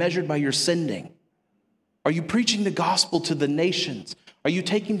 but will be measured by your sending. Are you preaching the gospel to the nations? Are you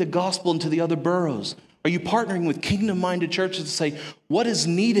taking the gospel into the other boroughs? Are you partnering with kingdom-minded churches to say, what is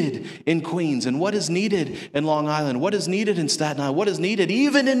needed in Queens, and what is needed in Long Island, what is needed in Staten Island, what is needed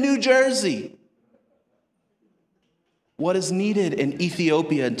even in New Jersey? What is needed in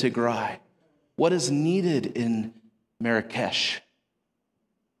Ethiopia and Tigray? What is needed in Marrakesh?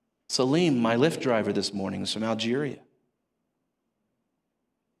 Salim, my Lyft driver this morning, is from Algeria.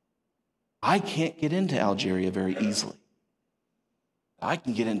 I can't get into Algeria very easily. I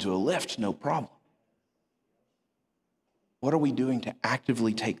can get into a Lyft, no problem. What are we doing to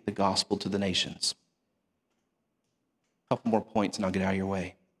actively take the gospel to the nations? A couple more points and I'll get out of your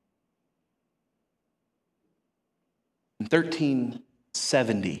way. In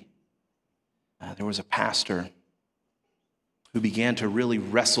 1370, there was a pastor who began to really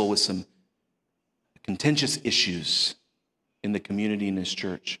wrestle with some contentious issues in the community in his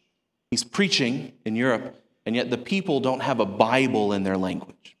church. He's preaching in Europe, and yet the people don't have a Bible in their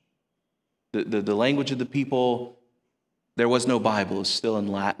language. The language of the people, there was no Bible. It was still in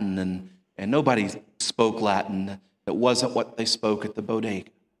Latin, and nobody spoke Latin. That wasn't what they spoke at the bodega.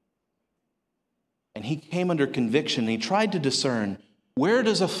 And he came under conviction, and he tried to discern, where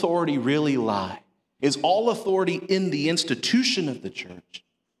does authority really lie? Is all authority in the institution of the church?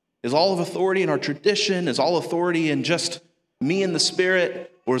 Is all of authority in our tradition? Is all authority in just me and the Spirit?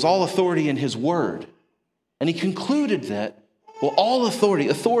 Or is all authority in his word? And he concluded that, well, all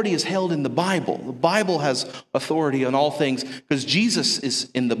authority is held in the Bible. The Bible has authority on all things because Jesus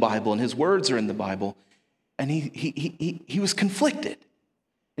is in the Bible and his words are in the Bible. And he was conflicted.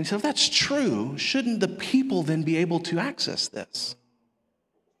 And so if that's true, shouldn't the people then be able to access this?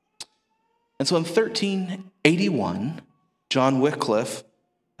 And so in 1381, John Wycliffe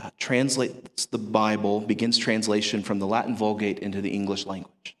translates the Bible, begins translation from the Latin Vulgate into the English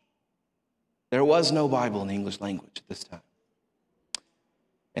language. There was no Bible in the English language at this time.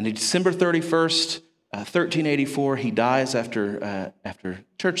 And on December 31st, 1384, he dies after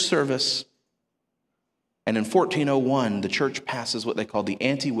church service. And in 1401, the church passes what they call the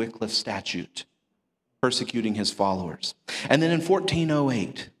Anti-Wycliffe Statute, persecuting his followers. And then in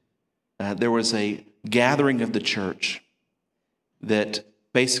 1408, there was a gathering of the church that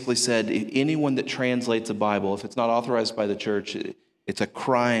basically said anyone that translates a Bible, if it's not authorized by the church, it's a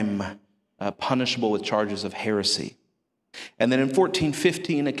crime punishable with charges of heresy. And then in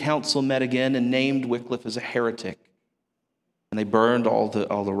 1415, a council met again and named Wycliffe as a heretic. And they burned all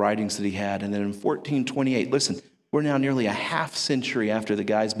the writings that he had. And then in 1428, listen, we're now nearly a half century after the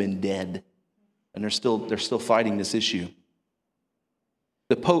guy's been dead, and they're still fighting this issue.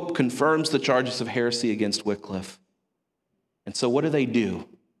 The Pope confirms the charges of heresy against Wycliffe. And so what do? To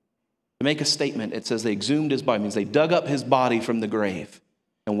make a statement, it says they exhumed his body. It means they dug up his body from the grave.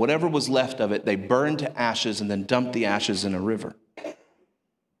 And whatever was left of it, they burned to ashes and then dumped the ashes in a river.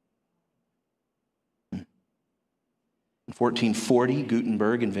 In 1440,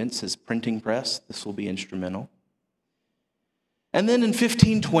 Gutenberg invents his printing press. This will be instrumental. And then in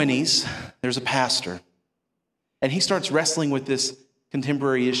 1520s, there's a pastor. And he starts wrestling with this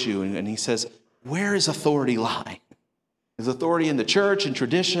contemporary issue. And he says, where does authority lie? Is authority in the church and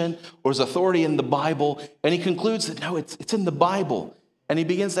tradition, or is authority in the Bible? And he concludes that no, it's in the Bible. And he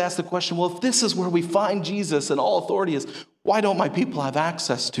begins to ask the question, well, if this is where we find Jesus and all authority is, why don't my people have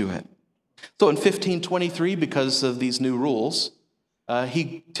access to it? So in 1523, because of these new rules,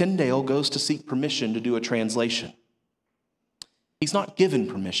 Tyndale goes to seek permission to do a translation. He's not given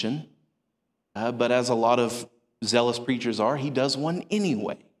permission, but as a lot of zealous preachers are, he does one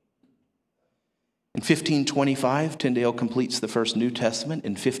anyway. In 1525, Tyndale completes the first New Testament.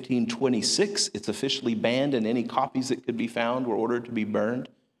 In 1526, it's officially banned, and any copies that could be found were ordered to be burned.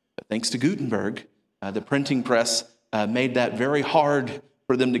 But thanks to Gutenberg, the printing press made that very hard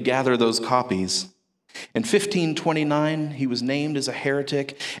for them to gather those copies. In 1529, he was named as a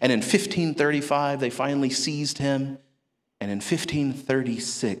heretic, and in 1535, they finally seized him. And in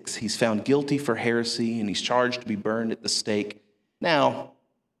 1536, he's found guilty for heresy, and he's charged to be burned at the stake. Now,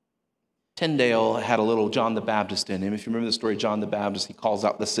 Tyndale had a little John the Baptist in him. If you remember the story of John the Baptist, he calls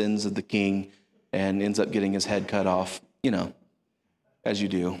out the sins of the king and ends up getting his head cut off, as you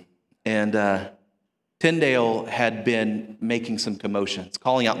do. And Tyndale had been making some commotions,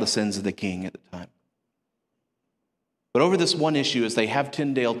 calling out the sins of the king at the time. But over this one issue, as they have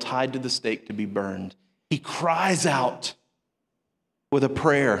Tyndale tied to the stake to be burned, he cries out with a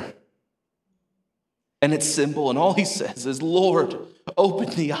prayer. And it's simple, and all he says is, "Lord,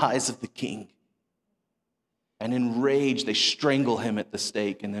 open the eyes of the king." And in rage, they strangle him at the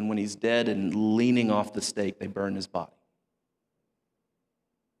stake, and then when he's dead and leaning off the stake, they burn his body.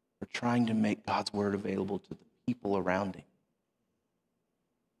 They're trying to make God's word available to the people around him.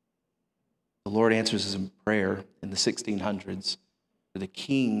 The Lord answers his prayer in the 1600s. The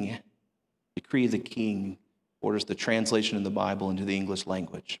decree of the king orders the translation of the Bible into the English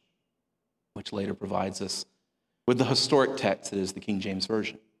language, which later provides us with the historic text that is the King James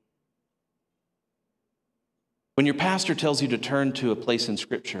Version. When your pastor tells you to turn to a place in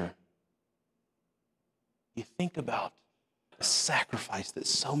Scripture, you think about the sacrifice that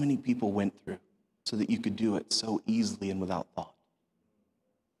so many people went through so that you could do it so easily and without thought.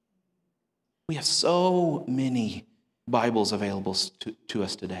 We have so many Bibles available to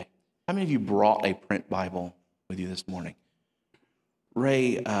us today. How many of you brought a print Bible with you this morning?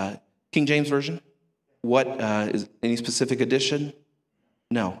 Ray, King James Version? What is any specific edition?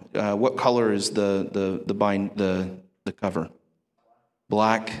 No. What color is the cover?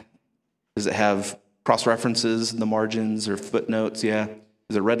 Black. Does it have cross references in the margins or footnotes? Yeah.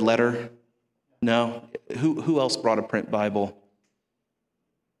 Is it red letter? No. Who else brought a print Bible?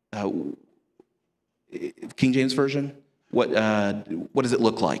 King James Version? What does it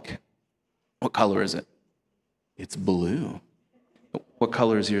look like? What color is it? It's blue. What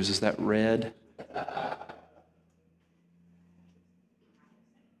color is yours? Is that red?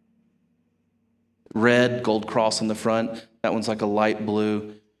 Red, gold cross on the front. That one's like a light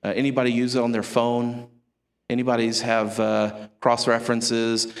blue. Anybody use it on their phone? Anybody's have cross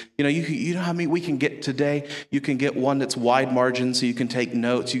references? You know how many we can get today? You can get one that's wide margin so you can take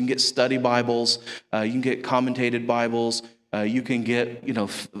notes. You can get study Bibles. You can get commentated Bibles. You can get,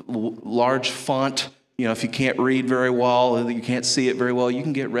 large font. If you can't read very well, you can't see it very well, you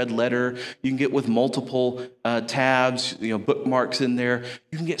can get red letter. You can get with multiple tabs, bookmarks in there.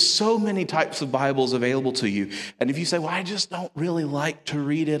 You can get so many types of Bibles available to you. And if you say, well, I just don't really like to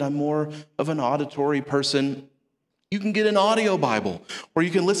read it, I'm more of an auditory person, you can get an audio Bible, or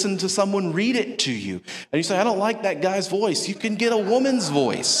you can listen to someone read it to you. And you say, I don't like that guy's voice. You can get a woman's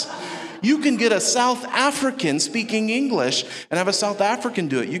voice. You can get a South African speaking English and have a South African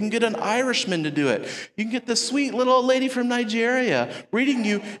do it. You can get an Irishman to do it. You can get the sweet little old lady from Nigeria reading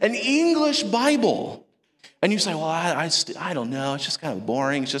you an English Bible. And you say, well, I don't know. It's just kind of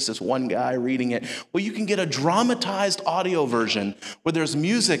boring. It's just this one guy reading it. Well, you can get a dramatized audio version where there's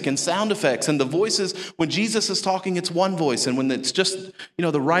music and sound effects and the voices. When Jesus is talking, it's one voice. And when it's just,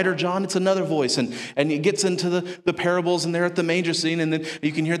 the writer John, it's another voice. And it gets into the parables and they're at the manger scene. And then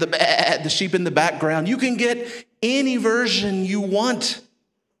you can hear the sheep in the background. You can get any version you want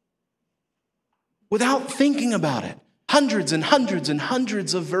without thinking about it. Hundreds and hundreds and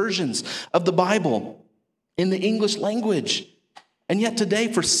hundreds of versions of the Bible in the English language. And yet today,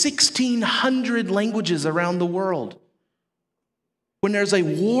 for 1,600 languages around the world, when there's a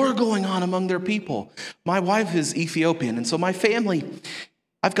war going on among their people, my wife is Ethiopian, and so my family,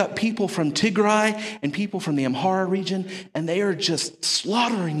 I've got people from Tigray and people from the Amhara region, and they are just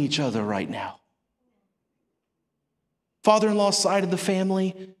slaughtering each other right now. Father-in-law's side of the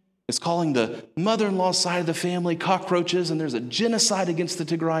family is calling the mother-in-law's side of the family cockroaches, and there's a genocide against the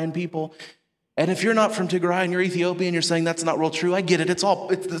Tigrayan people. And if you're not from Tigray and you're Ethiopian, you're saying that's not real true. I get it.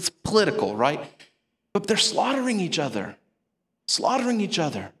 It's political, right? But they're slaughtering each other.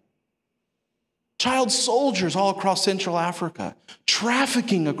 Child soldiers all across Central Africa,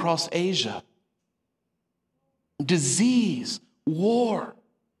 trafficking across Asia, disease, war,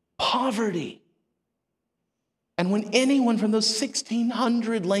 poverty. And when anyone from those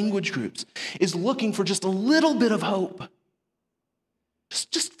 1,600 language groups is looking for just a little bit of hope,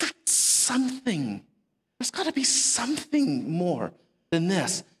 just for something, there's got to be something more than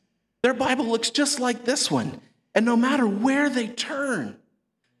this. Their Bible looks just like this one. And no matter where they turn,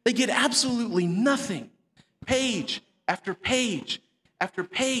 they get absolutely nothing. Page after page after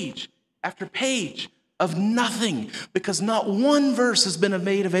page after page of nothing, because not one verse has been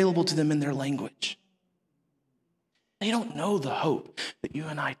made available to them in their language. They don't know the hope that you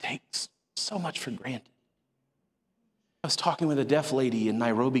and I take so much for granted. I was talking with a deaf lady in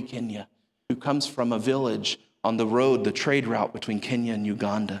Nairobi, Kenya, who comes from a village on the road, the trade route between Kenya and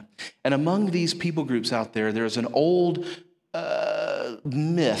Uganda. And among these people groups out there, there's an old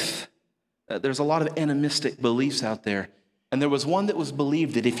myth. There's a lot of animistic beliefs out there. And there was one that was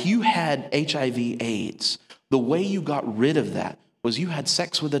believed that if you had HIV/AIDS, the way you got rid of that was you had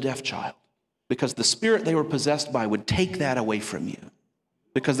sex with a deaf child, because the spirit they were possessed by would take that away from you,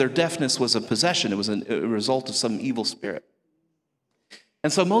 because their deafness was a possession. It was a result of some evil spirit.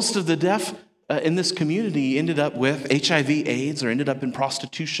 And so most of the deaf in this community ended up with HIV/AIDS or ended up in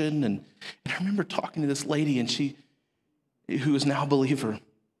prostitution. And I remember talking to this lady, and who is now a believer,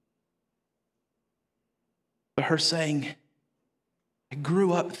 but her saying, I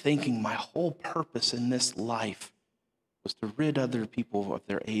grew up thinking my whole purpose in this life was to rid other people of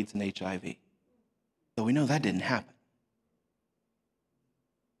their AIDS and HIV. Though we know that didn't happen.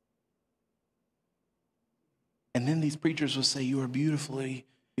 And then these preachers will say, you are beautifully,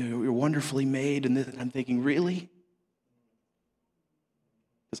 you're wonderfully made. And I'm thinking, really?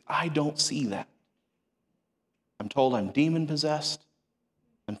 Because I don't see that. I'm told I'm demon possessed.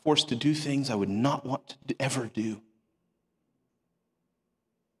 I'm forced to do things I would not want to ever do.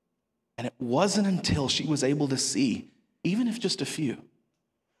 And it wasn't until she was able to see, even if just a few,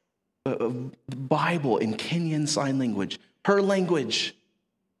 the Bible in Kenyan Sign Language, her language,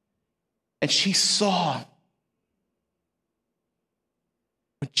 and she saw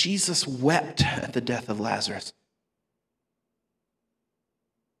when Jesus wept at the death of Lazarus,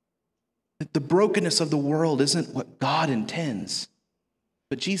 that the brokenness of the world isn't what God intends,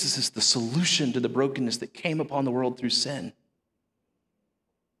 but Jesus is the solution to the brokenness that came upon the world through sin.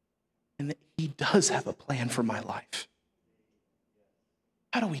 And that he does have a plan for my life.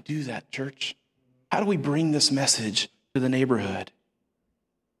 How do we do that, church? How do we bring this message to the neighborhood?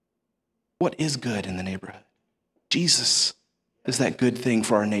 What is good in the neighborhood? Jesus is that good thing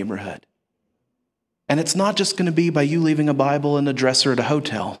for our neighborhood. And it's not just going to be by you leaving a Bible in a dresser at a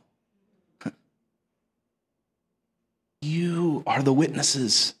hotel. You are the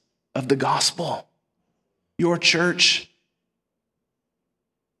witnesses of the gospel. Your church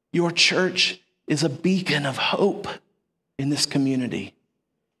is a beacon of hope in this community.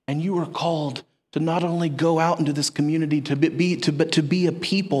 And you are called to not only go out into this community but to be a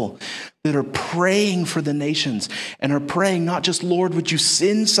people that are praying for the nations and are praying not just, Lord, would you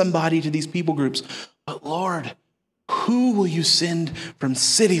send somebody to these people groups, but Lord, who will you send from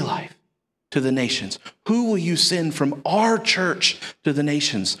City Life to the nations? Who will you send from our church to the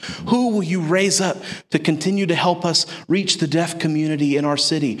nations? Who will you raise up to continue to help us reach the deaf community in our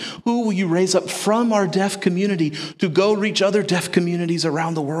city? Who will you raise up from our deaf community to go reach other deaf communities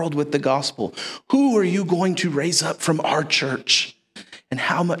around the world with the gospel? Who are you going to raise up from our church? And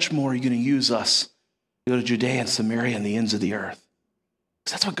how much more are you going to use us to go to Judea and Samaria and the ends of the earth?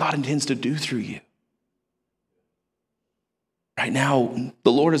 Because that's what God intends to do through you. Right now,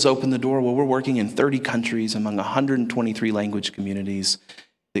 the Lord has opened the door where we're working in 30 countries among 123 language communities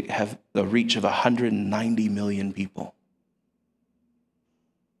that have a reach of 190 million people.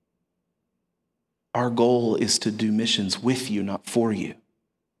 Our goal is to do missions with you, not for you.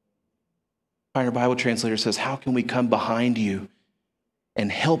 Pioneer Bible Translator says, how can we come behind you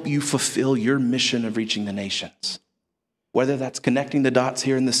and help you fulfill your mission of reaching the nations? Whether that's connecting the dots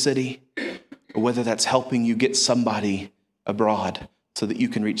here in the city, or whether that's helping you get somebody abroad so that you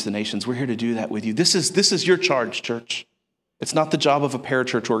can reach the nations. We're here to do that with you. This is your charge, church. It's not the job of a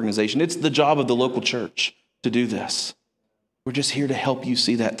parachurch organization. It's the job of the local church to do this. We're just here to help you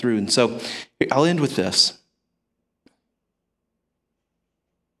see that through. And so I'll end with this.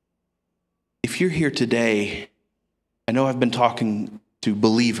 If you're here today, I know I've been talking to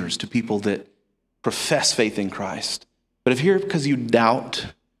believers, to people that profess faith in Christ. But if you're here because you doubt,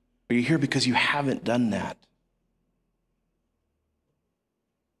 or you're here because you haven't done that,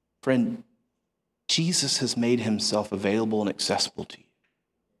 friend, Jesus has made himself available and accessible to you.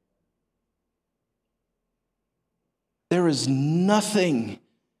 There is nothing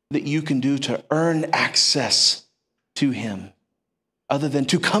that you can do to earn access to him other than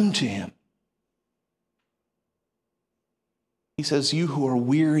to come to him. He says, you who are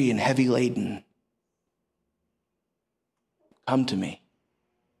weary and heavy laden, come to me.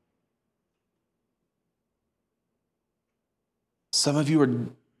 Some of you are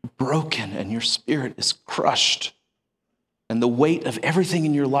broken and your spirit is crushed and the weight of everything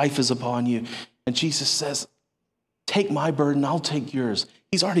in your life is upon you. And Jesus says, take my burden, I'll take yours.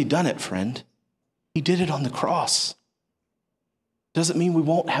 He's already done it, friend. He did it on the cross. Doesn't mean we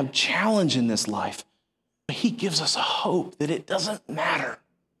won't have challenge in this life, but he gives us a hope that it doesn't matter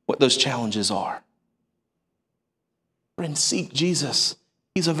what those challenges are. Friends, seek Jesus.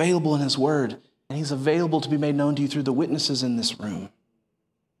 He's available in his word, and he's available to be made known to you through the witnesses in this room.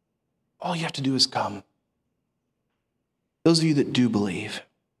 All you have to do is come. Those of you that do believe,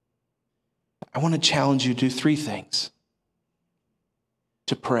 I want to challenge you to do 3 things.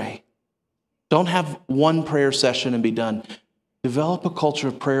 To pray. Don't have one prayer session and be done. Develop a culture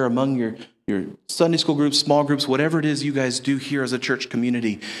of prayer among your Sunday school groups, small groups, whatever it is you guys do here as a church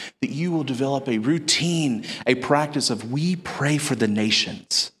community, that you will develop a routine, a practice of we pray for the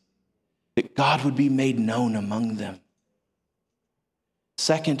nations, that God would be made known among them.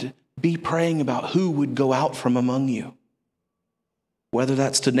 Second, be praying about who would go out from among you, whether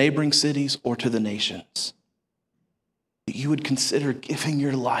that's to neighboring cities or to the nations, that you would consider giving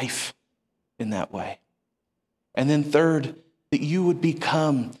your life in that way. And then third, that you would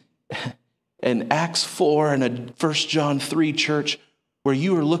become an Acts 4 and a 1 John 3 church where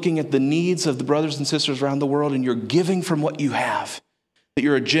you are looking at the needs of the brothers and sisters around the world and you're giving from what you have, that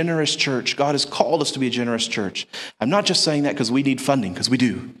you're a generous church. God has called us to be a generous church. I'm not just saying that because we need funding, because we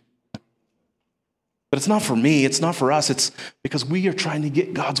do. But it's not for me, it's not for us, it's because we are trying to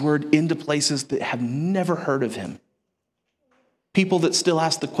get God's word into places that have never heard of him. People that still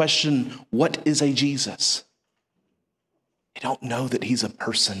ask the question, what is a Jesus? They don't know that he's a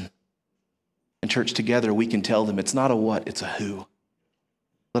person. In church together, we can tell them it's not a what, it's a who.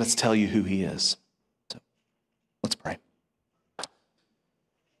 Let us tell you who he is. So, let's pray.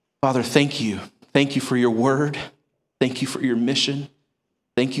 Father, thank you. Thank you for your word. Thank you for your mission.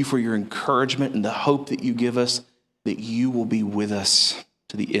 Thank you for your encouragement and the hope that you give us that you will be with us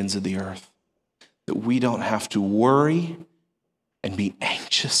to the ends of the earth. That we don't have to worry and be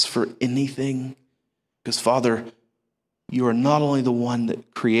anxious for anything. Because, Father, you are not only the one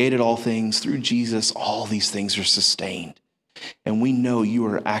that created all things, through Jesus, all these things are sustained. And we know you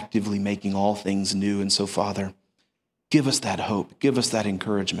are actively making all things new. And so, Father, give us that hope. Give us that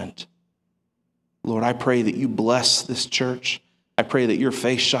encouragement. Lord, I pray that you bless this church. I pray that your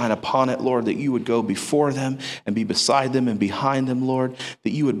face shine upon it, Lord, that you would go before them and be beside them and behind them, Lord,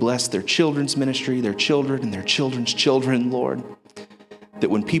 that you would bless their children's ministry, their children and their children's children, Lord. That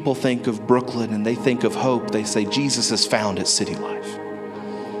when people think of Brooklyn and they think of hope, they say, Jesus is found at City Life.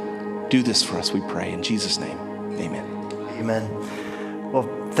 Do this for us, we pray. In Jesus' name, amen. Amen. Well,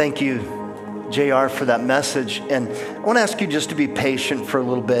 thank you, JR, for that message. And I want to ask you just to be patient for a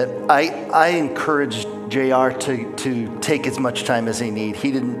little bit. I encouraged JR to take as much time as he need. He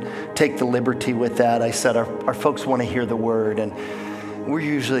didn't take the liberty with that. I said, our folks want to hear the word. And we're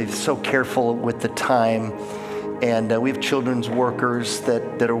usually so careful with the time. And we have children's workers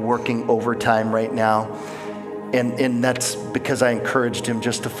that are working overtime right now. And that's because I encouraged him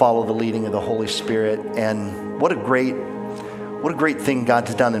just to follow the leading of the Holy Spirit. And what a great thing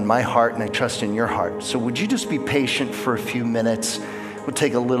God's done in my heart, and I trust in your heart. So would you just be patient for a few minutes? We'll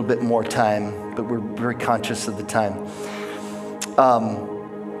take a little bit more time, but we're very conscious of the time.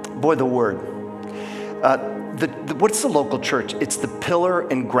 The word. What's the local church? It's the pillar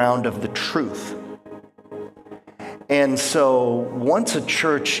and ground of the truth. And so once a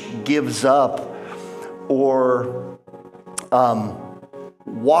church gives up or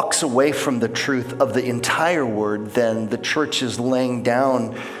walks away from the truth of the entire word, then the church is laying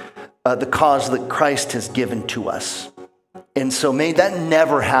down the cause that Christ has given to us. And so may that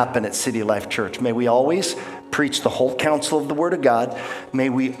never happen at City Life Church. May we always preach the whole counsel of the Word of God. May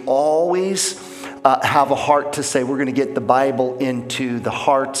we always have a heart to say we're going to get the Bible into the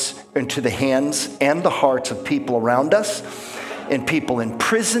hearts, into the hands and the hearts of people around us, and people in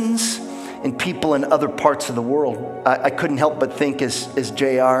prisons, and people in other parts of the world. I couldn't help but think as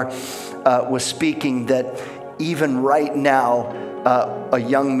JR was speaking that even right now, a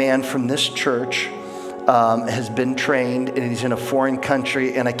young man from this church has been trained, and he's in a foreign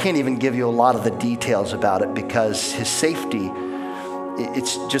country, and I can't even give you a lot of the details about it because his safety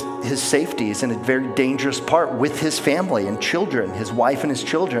is in a very dangerous part with his family and children, his wife and his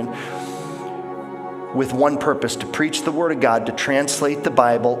children, with one purpose: to preach the Word of God, to translate the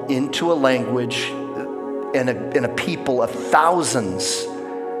Bible into a language and a people of thousands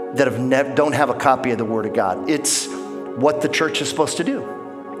that don't have a copy of the Word of God. It's what the church is supposed to do.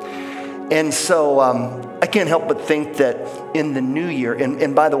 And so I can't help but think that in the new year,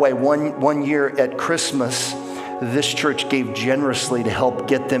 and by the way, one year at Christmas, this church gave generously to help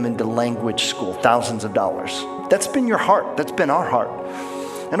get them into language school, thousands of dollars. That's been your heart. That's been our heart.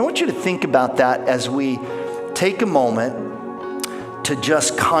 And I want you to think about that as we take a moment to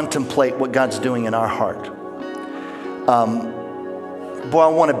just contemplate what God's doing in our heart. Boy, I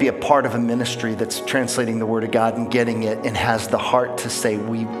want to be a part of a ministry that's translating the Word of God and getting it and has the heart to say,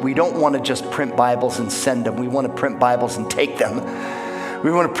 we don't want to just print Bibles and send them. We want to print Bibles and take them.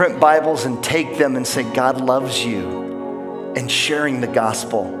 We want to print Bibles and take them and say, God loves you, and sharing the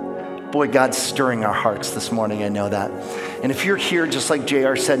gospel. Boy, God's stirring our hearts this morning, I know that. And if you're here, just like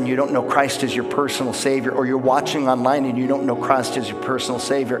JR said, and you don't know Christ as your personal Savior, or you're watching online and you don't know Christ as your personal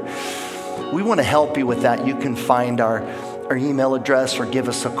Savior, we want to help you with that. You can find our email address or give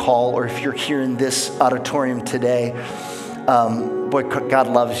us a call, or if you're here in this auditorium today, boy, God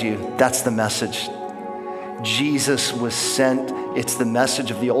loves you. That's the message. Jesus was sent. It's the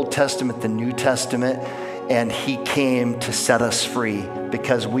message of the Old Testament, the New Testament, and he came to set us free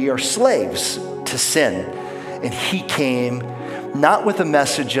because we are slaves to sin. And he came not with a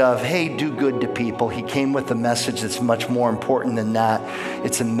message of, hey, do good to people. He came with a message that's much more important than that.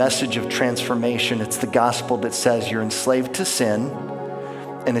 It's a message of transformation. It's the gospel that says you're enslaved to sin,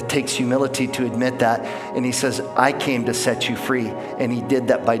 and it takes humility to admit that. And he says, I came to set you free. And he did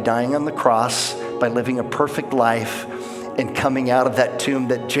that by dying on the cross, by living a perfect life, and coming out of that tomb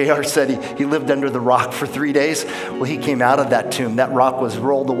that JR said he lived under the rock for 3 days. Well, he came out of that tomb. That rock was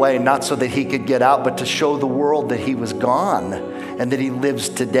rolled away, not so that he could get out, but to show the world that he was gone and that he lives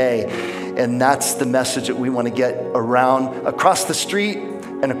today. And that's the message that we want to get around, across the street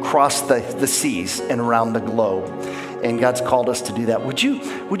and across the seas and around the globe. And God's called us to do that. Would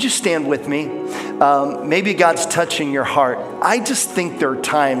you stand with me? Maybe God's touching your heart. I just think there are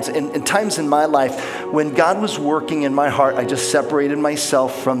times, and times in my life, when God was working in my heart, I just separated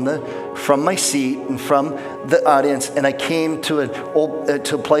myself from my seat and from the audience, and I came to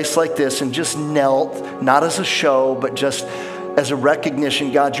a place like this and just knelt, not as a show, but just as a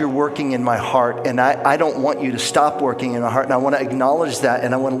recognition, God, you're working in my heart, and I don't want you to stop working in my heart, and I want to acknowledge that,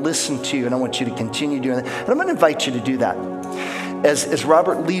 and I want to listen to you, and I want you to continue doing that. And I'm going to invite you to do that. As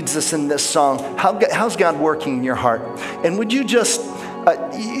Robert leads us in this song, how's God working in your heart? And would you just,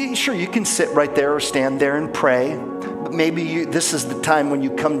 sure, you can sit right there or stand there and pray. But maybe this is the time when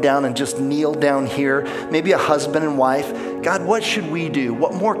you come down and just kneel down here. Maybe a husband and wife. God, what should we do?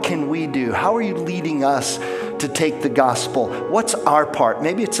 What more can we do? How are you leading us to take the gospel? What's our part?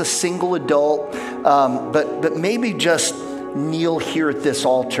 Maybe it's a single adult, but maybe just kneel here at this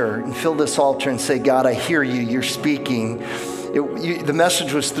altar and fill this altar and say, God, I hear you. You're speaking. The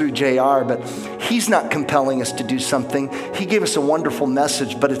message was through JR, but he's not compelling us to do something. He gave us a wonderful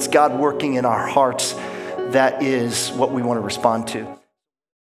message, but it's God working in our hearts. That is what we want to respond to.